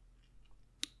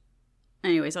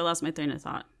 anyways, I lost my train of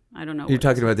thought. I don't know. You're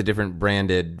talking about the different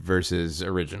branded versus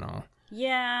original.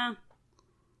 Yeah.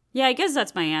 Yeah, I guess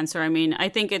that's my answer. I mean, I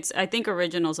think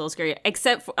original's a little scary,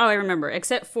 except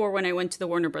for when I went to the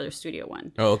Warner Brothers studio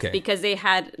one. Oh, okay. Because they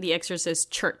had The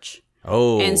Exorcist Church.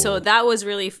 Oh. And so that was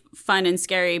really fun and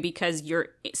scary because you're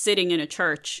sitting in a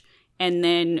church and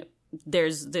then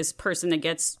there's this person that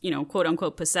gets, quote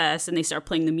unquote possessed, and they start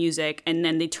playing the music, and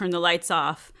then they turn the lights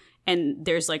off, and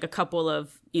there's like a couple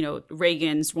of,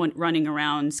 Reagans running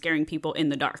around scaring people in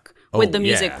the dark with the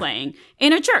music playing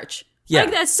in a church. Yeah.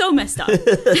 Like, that's so messed up.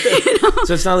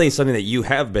 So it's not only something that you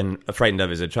have been frightened of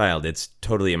as a child, it's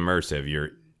totally immersive.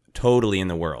 You're totally in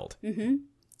the world. Mm-hmm.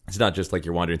 It's not just like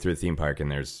you're wandering through a theme park and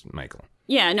there's Michael.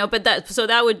 Yeah, no, but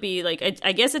that would be like,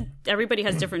 I guess everybody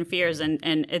has different fears, and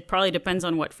it probably depends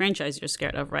on what franchise you're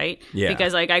scared of, right? Yeah.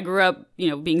 Because like I grew up,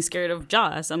 being scared of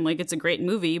Jaws. I'm like, it's a great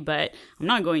movie, but I'm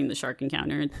not going to the shark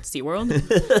encounter at SeaWorld.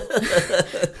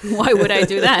 Why would I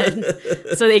do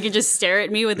that? So they could just stare at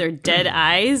me with their dead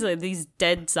eyes, like these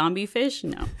dead zombie fish?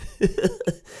 No.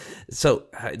 So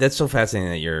that's so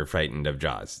fascinating that you're frightened of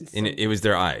Jaws. And it was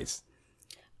their eyes.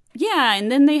 Yeah, and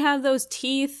then they have those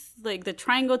teeth, like the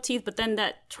triangle teeth, but then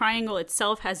that triangle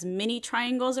itself has mini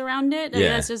triangles around it. And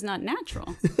that's just not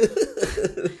natural.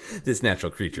 This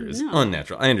natural creature is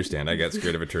unnatural. I understand. I got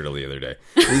scared of a turtle the other day.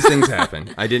 These things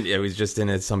happen. I was just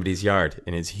in somebody's yard,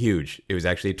 and it's huge. It was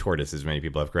actually a tortoise, as many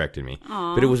people have corrected me.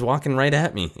 Aww. But it was walking right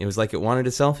at me. It was like it wanted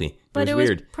a selfie. But it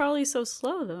weird. was probably so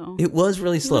slow, though. It was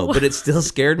really slow, but it still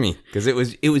scared me because it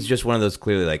was just one of those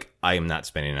clearly like, I am not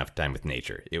spending enough time with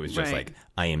nature. It was just like,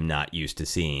 I am not used to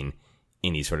seeing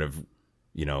any sort of,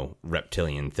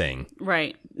 reptilian thing.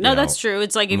 Right. No, that's true.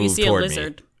 It's like if you see a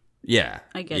lizard. Me. Yeah.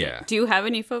 I get it. Do you have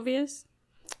any phobias?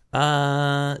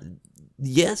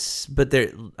 Yes, but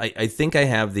I think I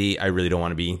have I really don't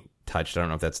want to be touched. I don't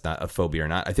know if that's not a phobia or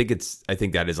not. I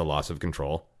think that is a loss of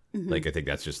control. Mm-hmm. Like, I think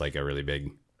that's just like a really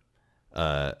big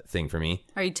thing for me.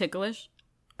 Are you ticklish?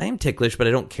 I am ticklish, but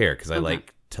I don't care because I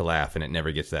like to laugh, and it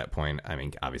never gets to that point. I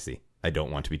mean, obviously, I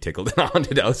don't want to be tickled in a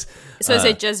haunted house. So is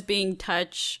it just being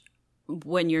touched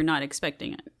when you're not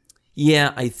expecting it?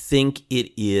 Yeah, I think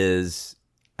it is.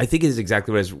 I think it is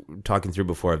exactly what I was talking through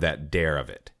before, of that dare of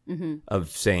it, of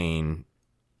saying,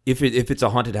 if it's a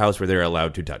haunted house where they're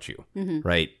allowed to touch you,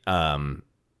 right?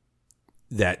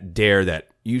 That dare that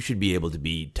you should be able to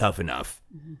be tough enough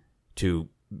to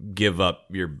give up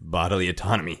your bodily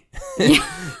autonomy,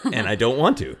 and I don't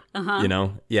want to,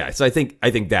 Yeah, so I think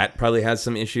that probably has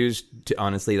some issues.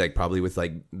 Honestly, like probably with I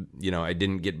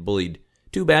didn't get bullied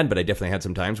too bad, but I definitely had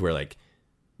some times where like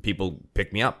people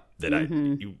picked me up that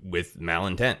with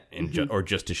malintent and or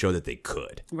just to show that they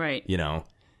could, right?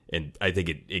 And I think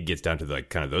it gets down to like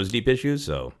kind of those deep issues.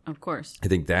 So of course, I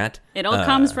think that it all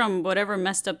comes from whatever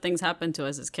messed up things happened to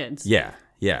us as kids. Yeah.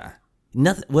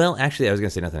 Nothing. Well, actually, I was going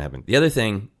to say nothing happened. The other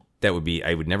thing that would be,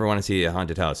 I would never want to see a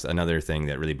haunted house. Another thing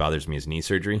that really bothers me is knee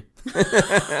surgery.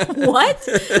 What?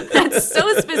 That's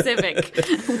so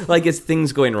specific. Like, it's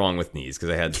things going wrong with knees, because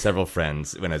I had several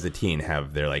friends when I was a teen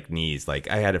have their like knees. Like,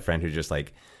 I had a friend who just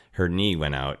like her knee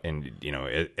went out, and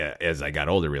as I got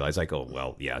older, realized like, oh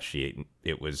well, yeah,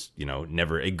 it was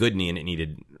never a good knee, and it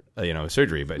needed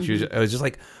surgery. But I was just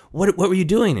like, what were you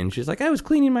doing? And she's like, I was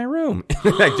cleaning my room.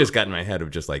 I just got in my head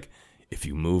of just like, if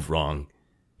you move wrong,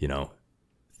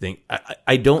 think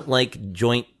I don't like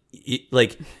joint.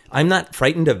 Like, I'm not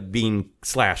frightened of being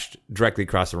slashed directly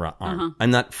across the arm.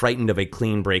 I'm not frightened of a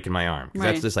clean break in my arm, because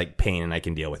that's just like pain, and I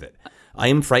can deal with it. I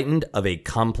am frightened of a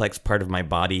complex part of my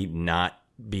body not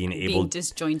being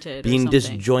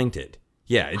disjointed.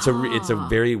 Yeah, it's a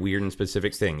very weird and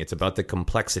specific thing. It's about the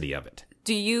complexity of it.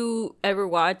 Do you ever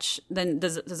watch, then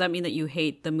does that mean that you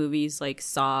hate the movies like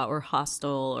Saw or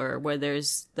Hostel, or where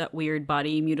there's that weird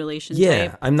body mutilation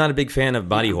type? I'm not a big fan of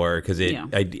body horror, because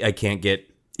I can't get,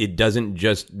 it doesn't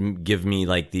just give me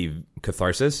like the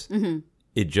catharsis.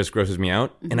 It just grosses me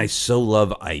out. And I so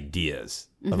love ideas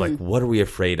of like, what are we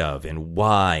afraid of, and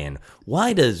why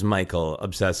does Michael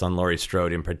obsess on Laurie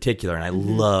Strode in particular? And I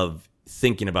love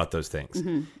thinking about those things.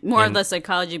 More of the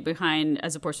psychology behind,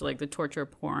 as opposed to like the torture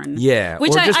porn. Yeah.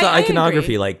 Which or just the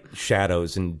iconography, agree. like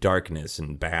shadows and darkness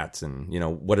and bats, and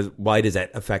why does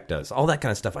that affect us? All that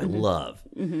kind of stuff I love.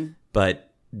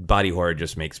 But body horror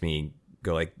just makes me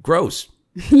go like, gross.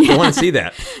 I want to see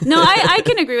that. No, I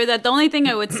can agree with that. The only thing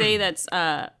I would say that's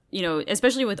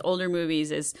especially with older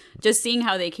movies, is just seeing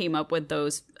how they came up with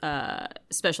those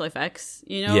special effects,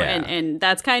 and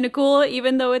that's kind of cool,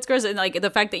 even though it's gross. And like the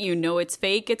fact that it's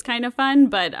fake, it's kind of fun.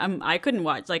 But I couldn't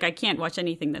watch, like, I can't watch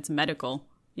anything that's medical,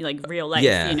 like real life.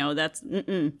 That's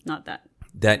not that.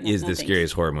 That is the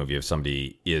scariest horror movie if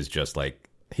somebody is just like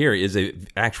here is a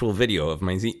actual video of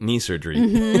my knee surgery.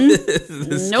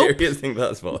 The scariest thing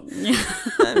possible.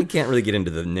 We can't really get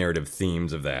into the narrative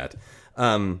themes of that.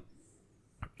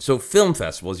 So film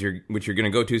festivals, which you're going to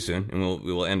go to soon, and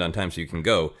we will end on time so you can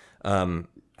go.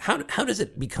 How does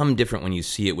it become different when you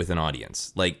see it with an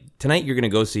audience? Like tonight, you're going to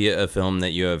go see a film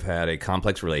that you have had a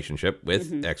complex relationship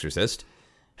with, Exorcist.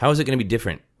 How is it going to be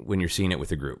different when you're seeing it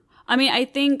with a group? I mean, I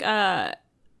think I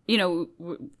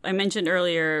mentioned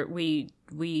earlier we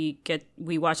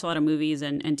watch a lot of movies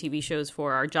and TV shows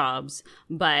for our jobs,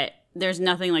 but there's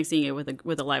nothing like seeing it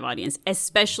with a live audience,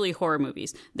 especially horror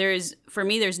movies. For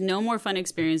me, there's no more fun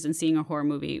experience than seeing a horror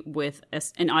movie with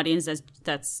an audience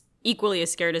that's equally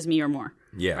as scared as me or more.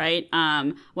 Yeah. Right?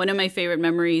 One of my favorite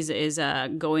memories is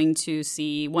going to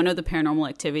see one of the Paranormal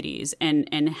Activities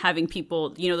and having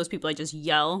people, those people that just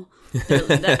yell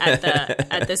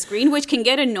at the screen, which can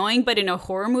get annoying, but in a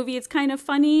horror movie, it's kind of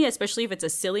funny, especially if it's a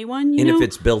silly one, you know? If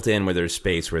it's built in where there's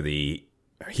space where the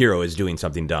hero is doing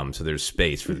something dumb, so there's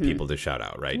space for the people to shout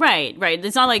out, right? Right.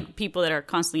 It's not like people that are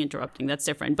constantly interrupting. That's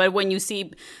different. But when you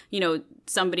see,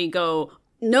 somebody go,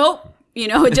 nope,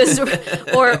 just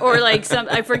or like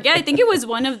I forget. I think it was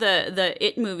one of the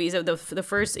It movies of the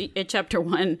first It Chapter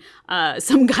 1.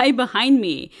 Some guy behind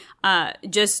me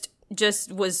just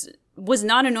was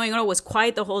not annoying at all. Was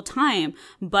quiet the whole time.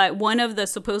 But one of the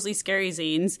supposedly scary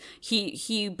scenes,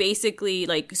 he basically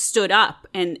like stood up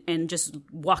and just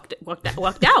walked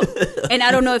out. And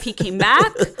I don't know if he came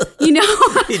back.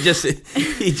 he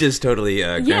just totally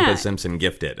Grandpa Simpson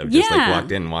gifted of just like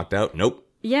walked in and walked out. Nope.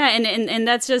 Yeah, and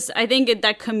that's just, I think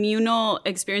that communal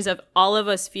experience of all of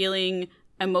us feeling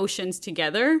emotions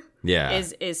together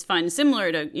is fun,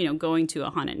 similar to going to a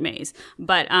haunted maze.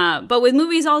 But with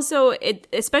movies also,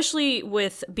 especially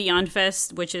with Beyond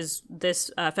Fest, which is this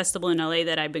festival in LA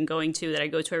that I've been going to, that I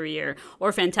go to every year,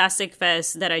 or Fantastic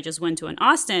Fest that I just went to in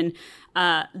Austin,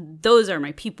 those are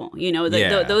my people.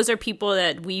 Those are people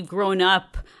that we've grown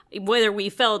up, whether we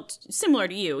felt similar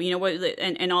to you,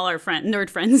 and all our nerd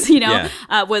friends,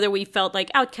 whether we felt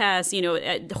like outcasts,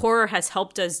 horror has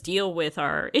helped us deal with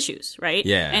our issues, right?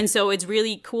 Yeah. And so it's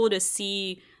really cool to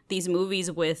see these movies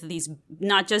with these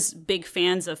not just big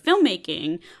fans of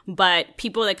filmmaking, but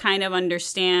people that kind of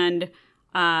understand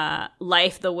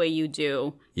life the way you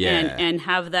do, and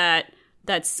have that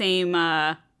same,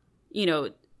 that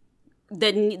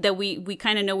we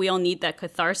kind of know we all need that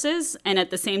catharsis, and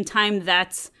at the same time,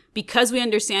 that's because we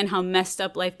understand how messed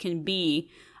up life can be.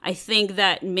 I think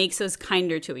that makes us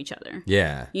kinder to each other.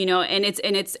 Yeah.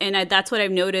 That's what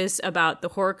I've noticed about the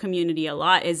horror community a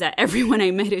lot, is that everyone I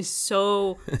met is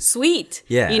so sweet.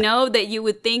 Yeah. That you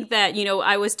would think that,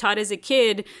 I was taught as a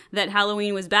kid that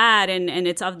Halloween was bad and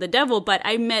it's of the devil, but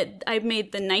I've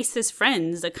made the nicest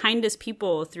friends, the kindest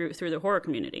people through the horror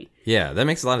community. Yeah, that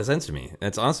makes a lot of sense to me.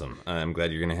 That's awesome. I'm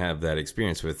glad you're going to have that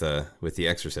experience with The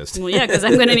Exorcist. Well, yeah, because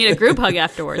I'm going to need a group hug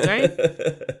afterwards, right?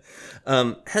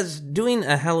 Has doing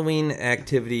a Halloween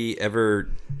activity ever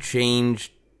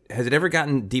changed? Has it ever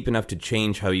gotten deep enough to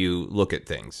change how you look at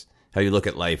things, how you look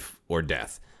at life or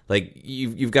death? Like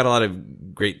you've got a lot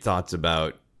of great thoughts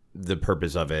about the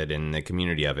purpose of it and the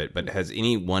community of it, but has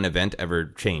any one event ever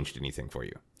changed anything for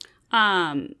you?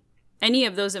 Any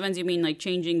of those events, you mean like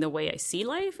changing the way I see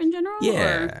life in general?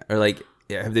 Yeah, or like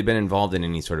have they been involved in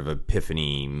any sort of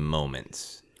epiphany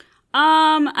moments?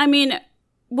 I mean,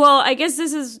 well, I guess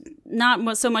this is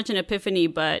not so much an epiphany,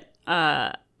 but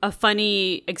a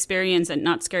funny experience at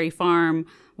Not Scary Farm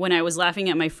when I was laughing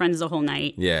at my friends the whole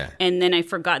night. Yeah. And then I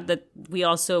forgot that we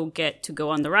also get to go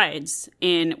on the rides.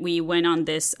 And we went on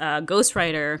this Ghost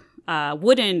Rider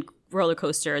wooden roller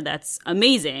coaster that's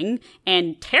amazing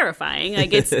and terrifying.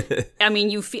 Like it's, I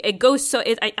mean, it goes so,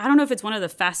 I don't know if it's one of the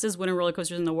fastest wooden roller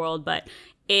coasters in the world, but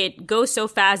it goes so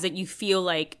fast that you feel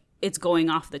like it's going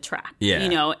off the track,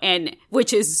 and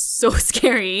which is so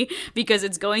scary because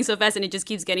it's going so fast and it just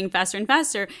keeps getting faster and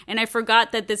faster. And I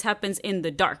forgot that this happens in the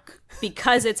dark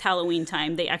because it's Halloween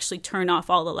time. They actually turn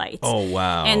off all the lights. Oh,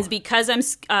 wow. And because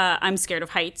I'm scared of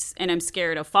heights and I'm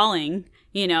scared of falling,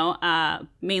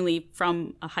 mainly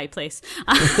from a high place,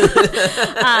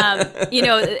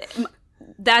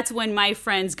 that's when my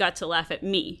friends got to laugh at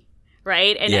me.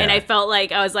 Right. And I felt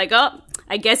like I was like, oh,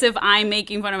 I guess if I'm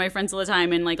making fun of my friends all the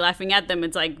time and like laughing at them,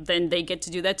 it's like then they get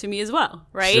to do that to me as well.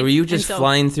 Right. So were you just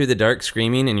flying through the dark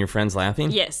screaming and your friends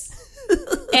laughing? Yes.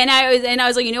 and I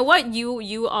was like, you know what?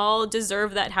 You all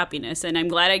deserve that happiness. And I'm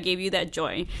glad I gave you that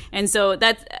joy. And so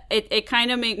it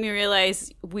kind of made me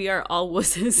realize we are all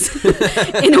wusses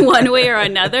in one way or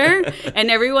another. And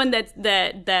everyone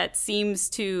that seems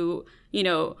to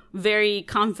very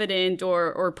confident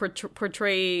or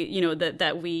portray,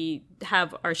 that we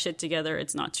have our shit together.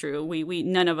 It's not true. We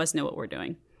none of us know what we're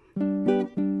doing.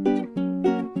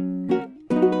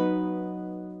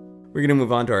 We're going to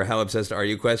move on to our How Obsessed Are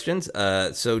You questions.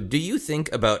 So do you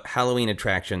think about Halloween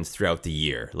attractions throughout the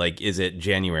year? Like, is it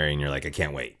January and you're like, I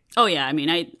can't wait? Oh, yeah. I mean,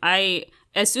 I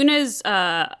as soon as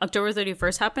October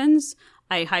 31st happens,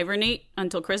 I hibernate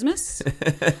until Christmas.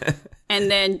 And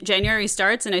then January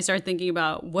starts and I start thinking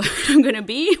about what I'm going to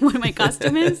be, what my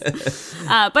costume is.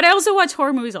 But I also watch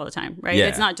horror movies all the time, right? Yeah.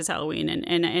 It's not just Halloween.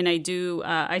 And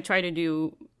I try to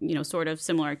do, sort of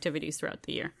similar activities throughout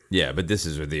the year. Yeah, but this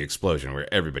is with the explosion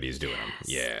where everybody's doing them.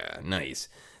 Yeah, nice.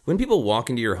 When people walk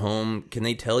into your home, can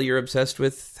they tell you're obsessed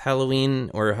with Halloween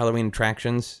or Halloween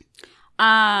attractions?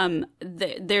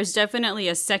 There's definitely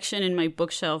a section in my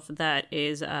bookshelf that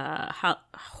is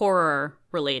horror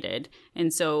related,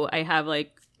 and so I have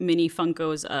like mini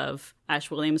Funkos of Ash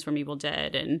Williams from Evil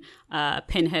Dead and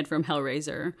Pinhead from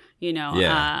Hellraiser.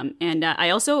 Yeah. And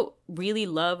I also really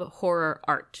love horror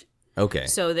art. Okay.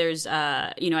 So there's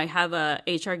I have a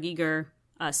H.R. Giger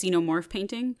xenomorph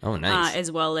painting. Oh, nice.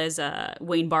 As well as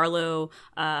Wayne Barlow,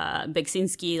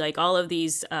 Beksinski, like all of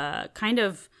these kind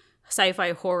of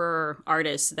sci-fi horror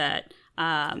artists that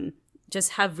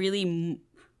just have really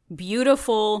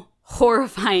beautiful,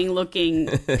 horrifying looking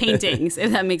paintings,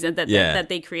 if that makes sense, that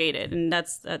they created. And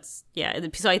that's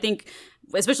so I think,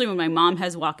 especially when my mom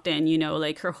has walked in,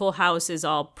 like her whole house is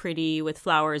all pretty with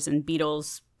flowers and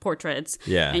Beatles portraits.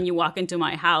 Yeah. And you walk into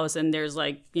my house and there's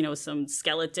like, some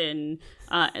skeleton,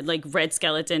 like red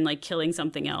skeleton, like killing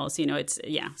something else.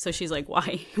 So she's like,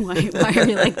 why are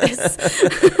you like this?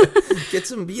 Get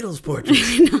some Beatles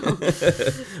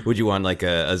portraits. Would you want like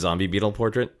a zombie Beatle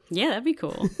portrait? Yeah, that'd be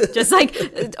cool. Just like,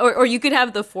 or you could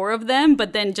have the four of them,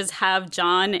 but then just have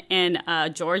John and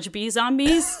George be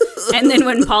zombies. And then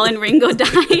when Paul and Ringo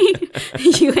die,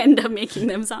 you end up making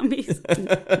them zombies.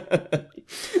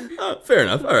 Fair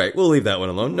enough. All right, we'll leave that one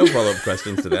alone. No follow-up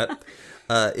questions to that.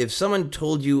 If someone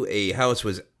told you a house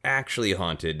was actually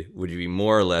haunted, would you be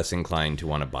more or less inclined to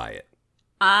want to buy it?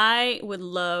 I would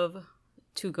love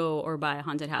to go or buy a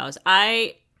haunted house.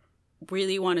 I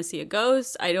really want to see a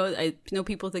ghost. I know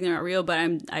people think they're not real, but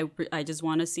I just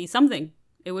want to see something.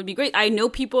 It would be great. I know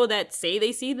people that say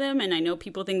they see them, and I know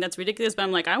people think that's ridiculous, but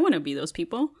I'm like, I want to be those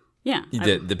people. Yeah.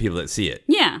 The people that see it.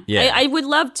 Yeah. I would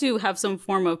love to have some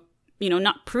form of,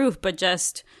 not proof, but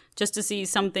just to see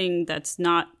something that's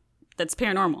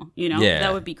paranormal, Yeah.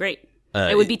 That would be great.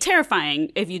 It would be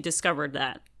terrifying if you discovered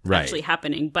that actually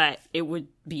happening, but it would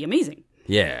be amazing.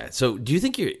 Yeah. So do you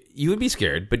think you would be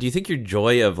scared, but do you think your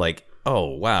joy of like, oh,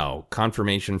 wow,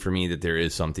 confirmation for me that there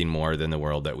is something more than the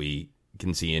world that we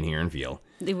can see and hear and feel?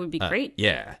 It would be great.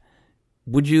 Yeah.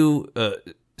 Would you,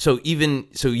 so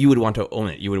you would want to own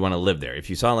it. You would want to live there. If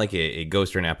you saw like a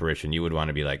ghost or an apparition, you would want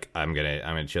to be like, I'm going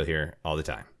to chill here all the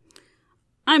time.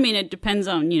 I mean, it depends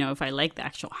on, if I like the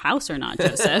actual house or not,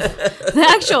 Joseph. The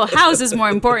actual house is more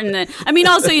important than,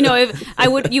 also,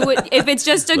 if it's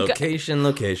just a location.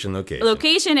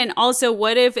 Location. And also,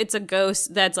 what if it's a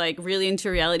ghost that's like really into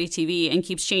reality TV and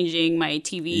keeps changing my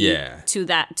TV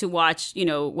to watch,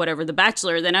 whatever, The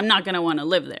Bachelor, then I'm not going to want to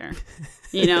live there.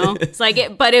 It's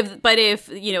like, but if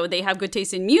they have good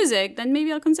taste in music, then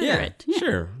maybe I'll consider it. Yeah.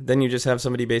 Sure. Then you just have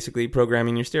somebody basically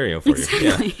programming your stereo for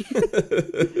you.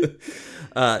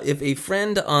 Yeah. If a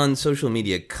friend on social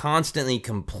media constantly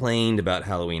complained about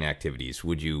Halloween activities,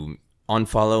 would you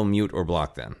unfollow, mute, or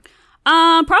block them?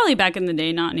 Probably back in the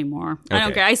day, not anymore. Okay. I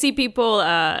don't care. I see people,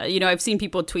 I've seen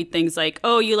people tweet things like,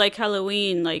 "Oh, you like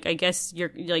Halloween? Like, I guess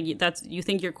you're like you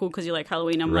think you're cool because you like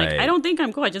Halloween." I'm like, I don't think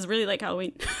I'm cool. I just really like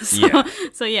Halloween.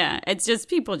 So yeah, it's just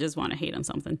people just want to hate on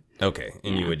something. Okay,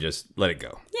 and you would just let it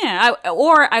go. Yeah,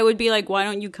 I would be like, "Why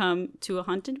don't you come to a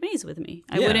haunted maze with me?"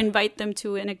 I would invite them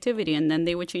to an activity, and then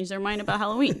they would change their mind about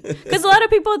Halloween. Because a lot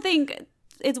of people think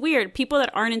it's weird. People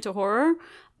that aren't into horror,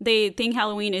 they think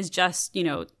Halloween is just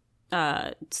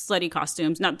slutty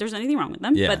costumes. Not there's anything wrong with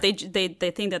them, but they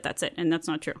think that that's it, and that's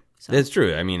not true. So. That's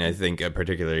true. I mean, I think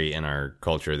particularly in our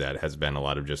culture that has been a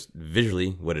lot of just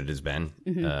visually what it has been.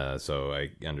 Mm-hmm. So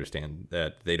I understand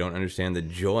that they don't understand the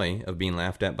joy of being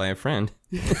laughed at by a friend.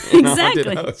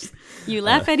 Exactly. You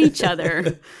laugh at each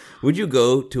other. Would you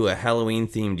go to a Halloween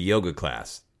themed yoga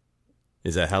class?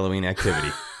 Is a Halloween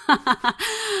activity?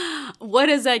 What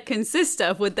does that consist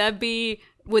of? Would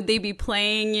they be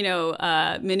playing,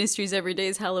 Ministry's Every Day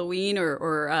is Halloween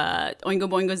or Oingo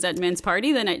Boingo's Dead Man's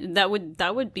Party? Then that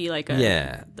would be like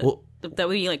that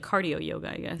would be like cardio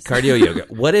yoga, I guess. Cardio yoga.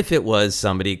 What if it was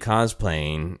somebody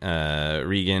cosplaying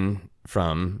Regan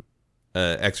from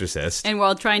exorcist. And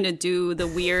while trying to do the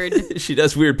weird... She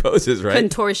does weird poses, right?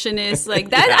 Contortionist. Like,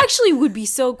 that actually would be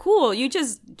so cool. You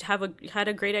just had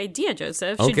a great idea,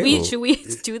 Joseph. Should we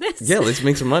do this? Yeah, let's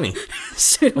make some money.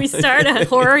 Should we start a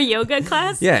horror yoga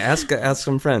class? Yeah, ask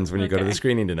some friends when you go to the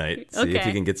screening tonight. See if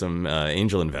you can get some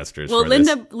angel investors for this.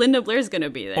 Linda Blair's going to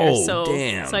be there. Oh,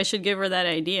 damn. So I should give her that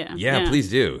idea. Yeah, please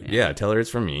do. Yeah, tell her it's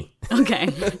from me. Okay.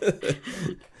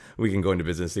 We can go into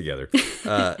business together.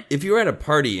 If you were at a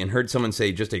party and heard someone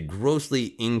say just a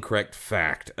grossly incorrect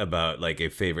fact about like a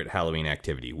favorite Halloween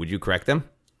activity, would you correct them?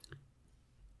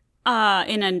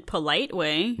 In a polite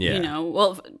way, you know.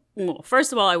 Well,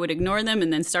 first of all, I would ignore them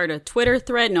and then start a Twitter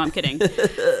thread. No, I'm kidding.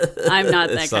 I'm not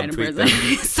that kind of person.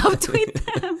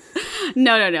 Subtweet them.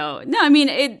 No. I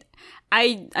mean,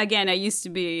 I used to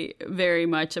be very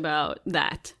much about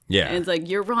that. Yeah. And it's like,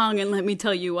 you're wrong and let me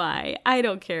tell you why. I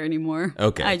don't care anymore.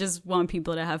 Okay. I just want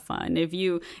people to have fun.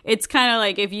 It's kind of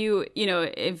like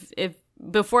if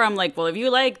before I'm like, well, if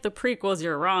you like the prequels,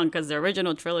 you're wrong because the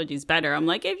original trilogy's better. I'm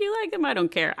like, if you like them, I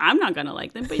don't care. I'm not going to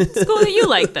like them, but it's cool that you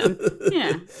like them.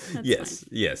 Yeah.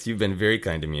 Yes. You've been very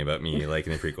kind to me about me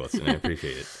liking the prequels, and I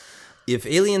appreciate it. If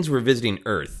aliens were visiting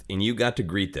Earth and you got to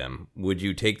greet them, would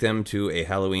you take them to a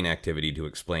Halloween activity to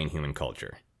explain human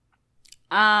culture?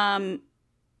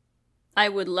 I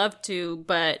would love to,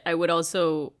 but I would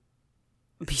also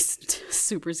be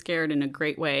super scared in a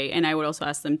great way. And I would also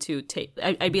ask them to take...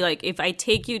 I'd be like, if I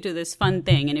take you to this fun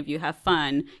thing and if you have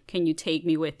fun, can you take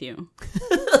me with you?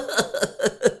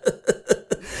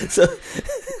 So...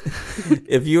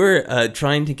 If you were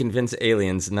trying to convince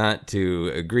aliens not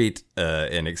to greet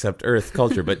and accept Earth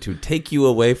culture, but to take you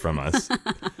away from us,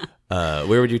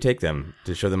 where would you take them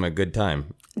to show them a good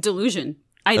time? Delusion.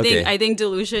 I think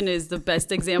delusion is the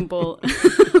best example.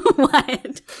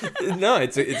 What? No,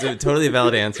 it's a totally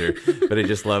valid answer, but I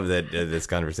just love that this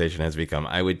conversation has become,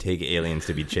 I would take aliens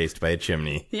to be chased by a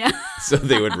chimney. Yeah. So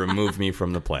they would remove me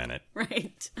from the planet.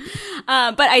 Right.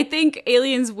 But I think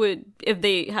aliens would, if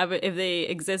they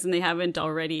exist and they haven't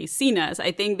already seen us,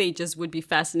 I think they just would be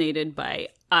fascinated by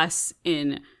us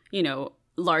in,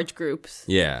 large groups.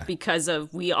 Yeah. Because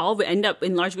we all end up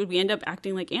in large groups, we end up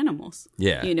acting like animals.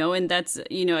 Yeah. And that's,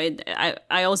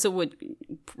 I also would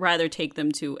rather take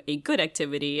them to a good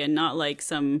activity and not like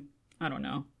some, I don't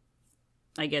know,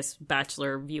 I guess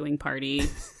bachelor viewing party,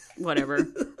 whatever.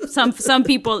 Some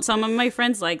people, some of my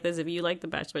friends like this. If you like The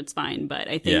Bachelor, it's fine. But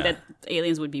I think that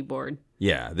aliens would be bored.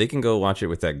 Yeah. They can go watch it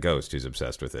with that ghost who's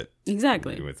obsessed with it.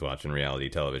 Exactly. With watching reality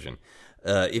television.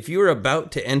 If you were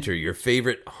about to enter your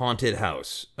favorite haunted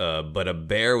house, but a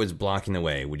bear was blocking the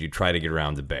way, would you try to get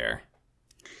around the bear?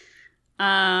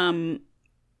 I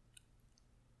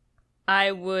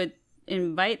would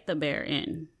invite the bear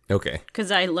in. Okay. Because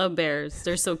I love bears.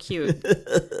 They're so cute.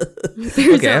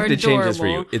 Okay, I have to change this for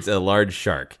you. It's a large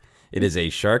shark. It is a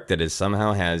shark that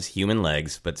somehow has human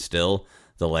legs, but still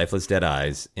the lifeless dead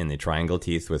eyes and the triangle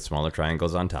teeth with smaller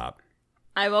triangles on top.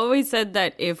 I've always said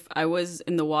that if I was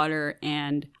in the water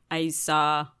and I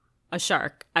saw a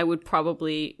shark, I would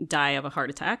probably die of a heart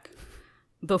attack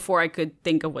before I could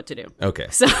think of what to do. Okay.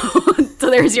 So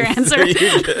there's your answer.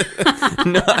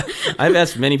 No, I've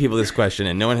asked many people this question,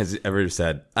 and no one has ever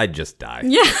said, I'd just die.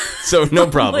 Yeah. So no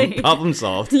problem. Problem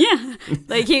solved. Yeah.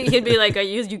 Like he'd be like,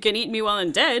 you can eat me while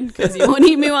I'm dead because you won't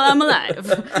eat me while I'm alive.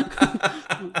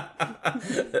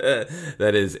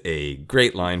 That is a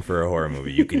great line for a horror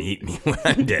movie. You can eat me when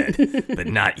I'm dead, but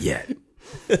not yet.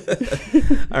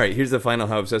 All right, here's the final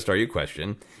How Obsessed Are You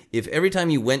question. If every time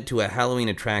you went to a Halloween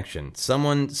attraction,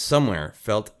 someone somewhere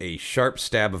felt a sharp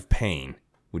stab of pain,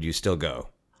 would you still go?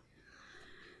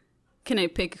 Can I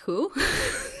pick who?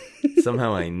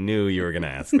 Somehow I knew you were going to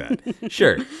ask that.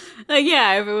 Sure. Like,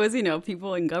 yeah, if it was,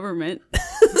 people in government,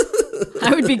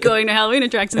 I would be going to Halloween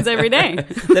attractions every day.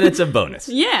 Then it's a bonus.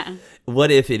 Yeah.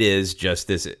 What if it is just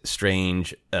this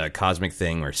strange cosmic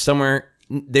thing where somewhere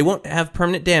they won't have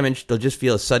permanent damage, they'll just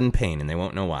feel a sudden pain and they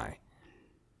won't know why?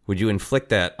 Would you inflict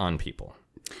that on people?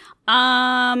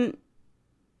 I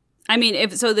mean,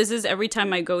 this is every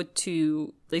time I go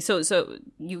to, so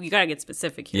you gotta get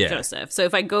specific here, Joseph. So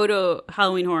if I go to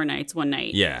Halloween Horror Nights one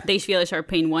night, they feel a sharp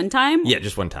pain one time? Yeah,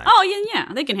 just one time. Oh,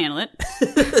 yeah, they can handle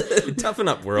it. Toughen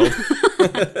up, world.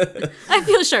 I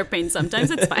feel sharp pain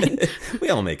sometimes, it's fine. We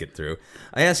all make it through.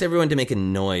 I asked everyone to make a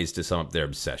noise to sum up their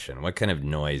obsession. What kind of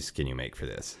noise can you make for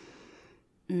this?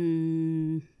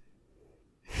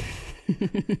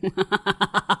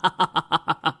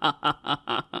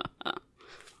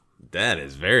 That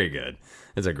is very good.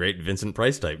 That's a great Vincent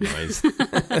Price type noise.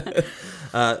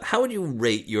 How would you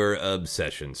rate your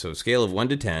obsession? So scale of 1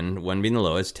 to 10, 1 being the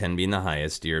lowest, 10 being the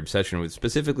highest, your obsession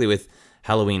specifically with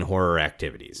Halloween horror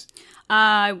activities?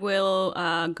 I will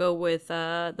go with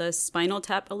the Spinal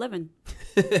Tap 11.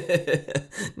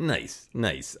 Nice.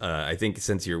 I think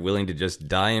since you're willing to just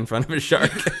die in front of a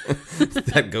shark,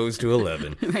 that goes to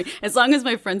 11. Right. As long as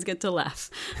my friends get to laugh.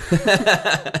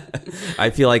 I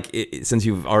feel like since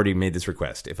you've already made this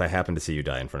request, if I happen to see you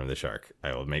die in front of the shark,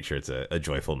 I will make sure it's a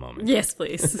joyful moment. Yes,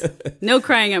 please. No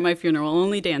crying at my funeral,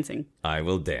 only dancing. I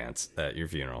will dance at your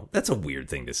funeral. That's a weird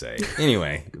thing to say.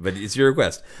 Anyway, but it's your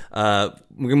request. We're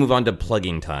going to move on to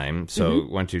plugging time. So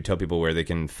why don't you tell people where they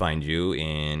can find you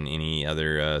and any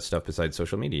other stuff besides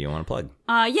social media you want to plug?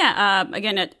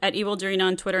 Again, at Evil Dorina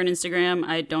on Twitter and Instagram.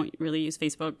 I don't really use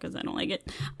Facebook because I don't like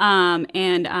it.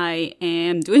 And I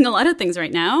am doing a lot of things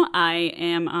right now. I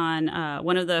am on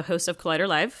one of the hosts of Collider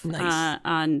Live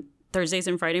on Thursdays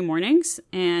and Friday mornings,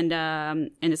 and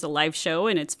it's a live show,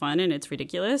 and it's fun, and it's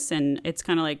ridiculous, and it's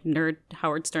kind of like nerd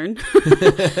Howard Stern,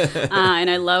 and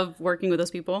I love working with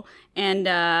those people. And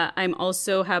I'm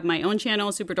also have my own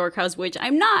channel, Super Dork House, which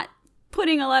I'm not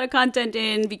putting a lot of content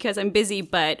in because I'm busy,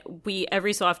 but we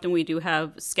every so often we do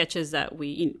have sketches that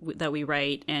we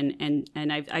write, and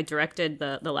I directed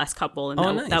the last couple,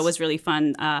 and that was really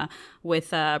fun with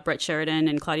Brett Sheridan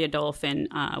and Claudia Dolph, and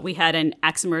we had an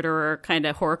axe murderer kind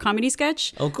of horror comedy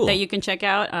sketch that you can check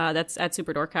out. That's at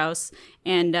Super Dork House,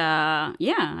 and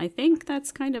I think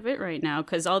that's kind of it right now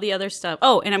because all the other stuff.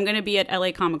 Oh, and I'm going to be at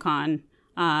LA Comic-Con.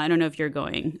 I don't know if you're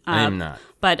going. I am not.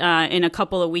 But in a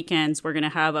couple of weekends, we're going to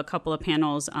have a couple of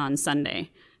panels on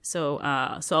Sunday.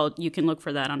 So you can look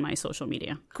for that on my social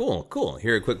media. Cool.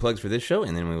 Here are quick plugs for this show,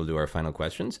 and then we will do our final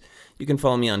questions. You can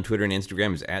follow me on Twitter and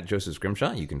Instagram as @Joseph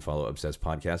Scrimshaw. You can follow Obsessed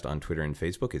Podcast on Twitter and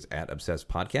Facebook as @Obsessed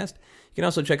Podcast. You can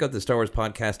also check out the Star Wars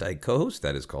podcast I co-host.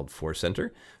 That is called Force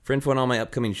Center. For info on all my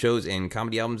upcoming shows and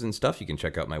comedy albums and stuff, you can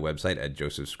check out my website at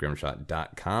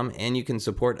josephscrimshaw.com. And you can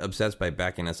support Obsessed by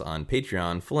backing us on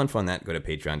Patreon. Full info on that, go to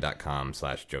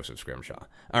patreon.com/Joseph Scrimshaw.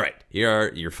 All right, here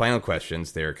are your final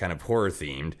questions. They're kind of horror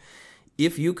themed.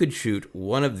 If you could shoot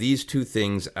one of these two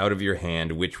things out of your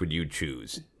hand, which would you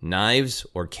choose? Knives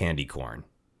or candy corn?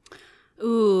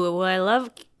 Ooh, well,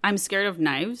 I'm scared of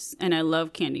knives, and I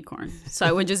love candy corn. So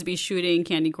I would just be shooting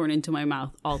candy corn into my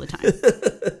mouth all the time.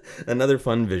 Another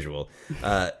fun visual.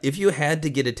 If you had to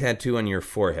get a tattoo on your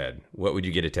forehead, what would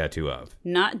you get a tattoo of?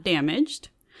 Not damaged.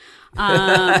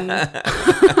 On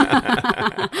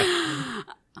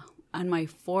my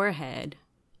forehead.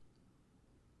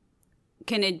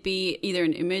 Can it be either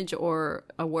an image or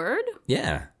a word?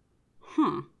 Yeah.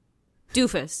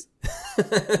 Doofus.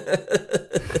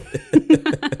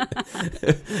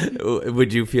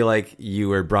 Would you feel like you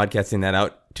were broadcasting that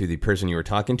out to the person you were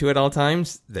talking to at all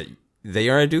times, that they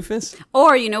are a doofus?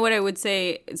 Or, you know what I would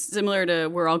say, it's similar to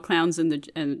we're all clowns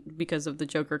and because of the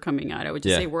Joker coming out, I would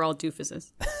just say we're all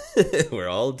doofuses. We're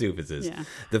all doofuses. Yeah.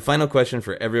 The final question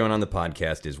for everyone on the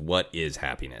podcast is, what is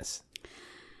happiness?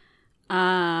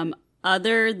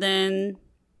 Other than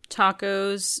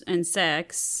tacos and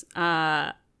sex,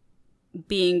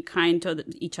 being kind to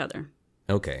each other.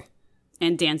 Okay.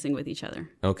 And dancing with each other.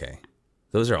 Okay.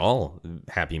 Those are all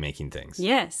happy-making things.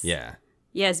 Yes. Yeah.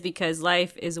 Yes, because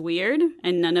life is weird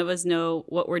and none of us know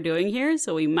what we're doing here,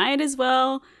 so we might as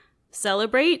well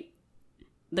celebrate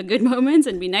the good moments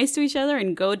and be nice to each other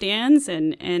and go dance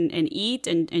and eat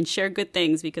and share good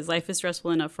things because life is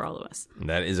stressful enough for all of us.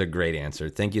 That is a great answer.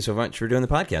 Thank you so much for doing the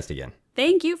podcast again.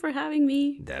 Thank you for having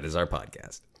me. That is our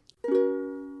podcast.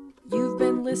 You've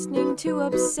been listening to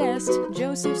Obsessed.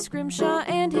 Joseph Scrimshaw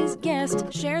and his guest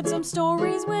shared some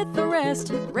stories with the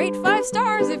rest. Rate 5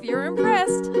 stars if you're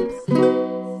impressed.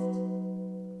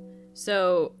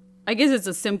 So I guess it's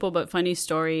a simple but funny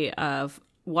story of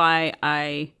why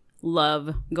I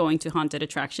love going to haunted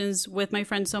attractions with my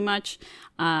friends so much.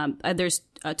 There's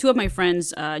two of my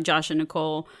friends, Josh and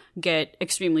Nicole, get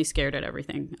extremely scared at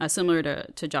everything, similar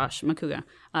to Josh Makuga.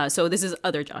 So this is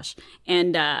other Josh.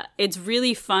 And it's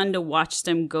really fun to watch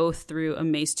them go through a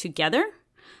maze together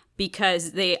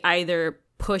because they either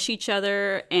push each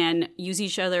other and use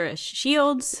each other as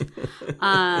shields.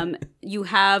 You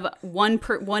have one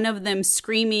of them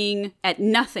screaming at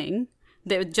nothing,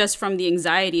 just from the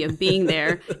anxiety of being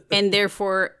there, and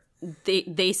therefore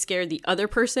they scare the other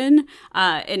person.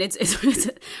 And it's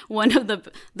one of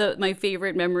my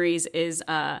favorite memories is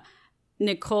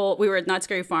Nicole. We were at Not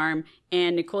Scary Farm,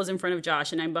 and Nicole's in front of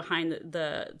Josh, and I'm behind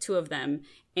the two of them.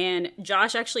 And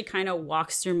Josh actually kind of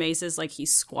walks through mazes like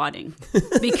he's squatting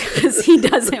because he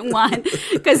doesn't want,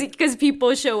 because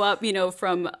people show up, you know,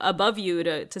 from above you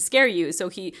to scare you.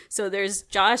 So there's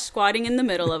Josh squatting in the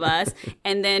middle of us,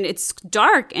 and then it's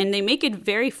dark, and they make it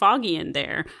very foggy in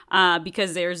there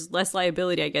because there's less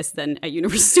liability, I guess, than at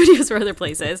Universal Studios or other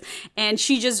places. And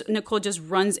Nicole just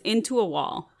runs into a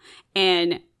wall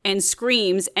and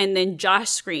screams, and then Josh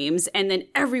screams, and then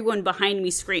everyone behind me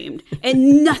screamed,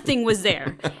 and nothing was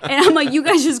there. And I'm like, you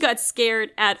guys just got scared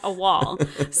at a wall.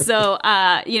 So,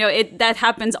 you know, that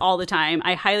happens all the time.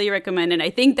 I highly recommend it.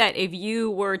 I think that if you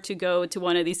were to go to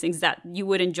one of these things, that you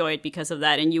would enjoy it because of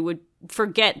that, and you would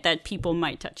forget that people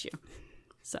might touch you.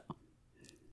 So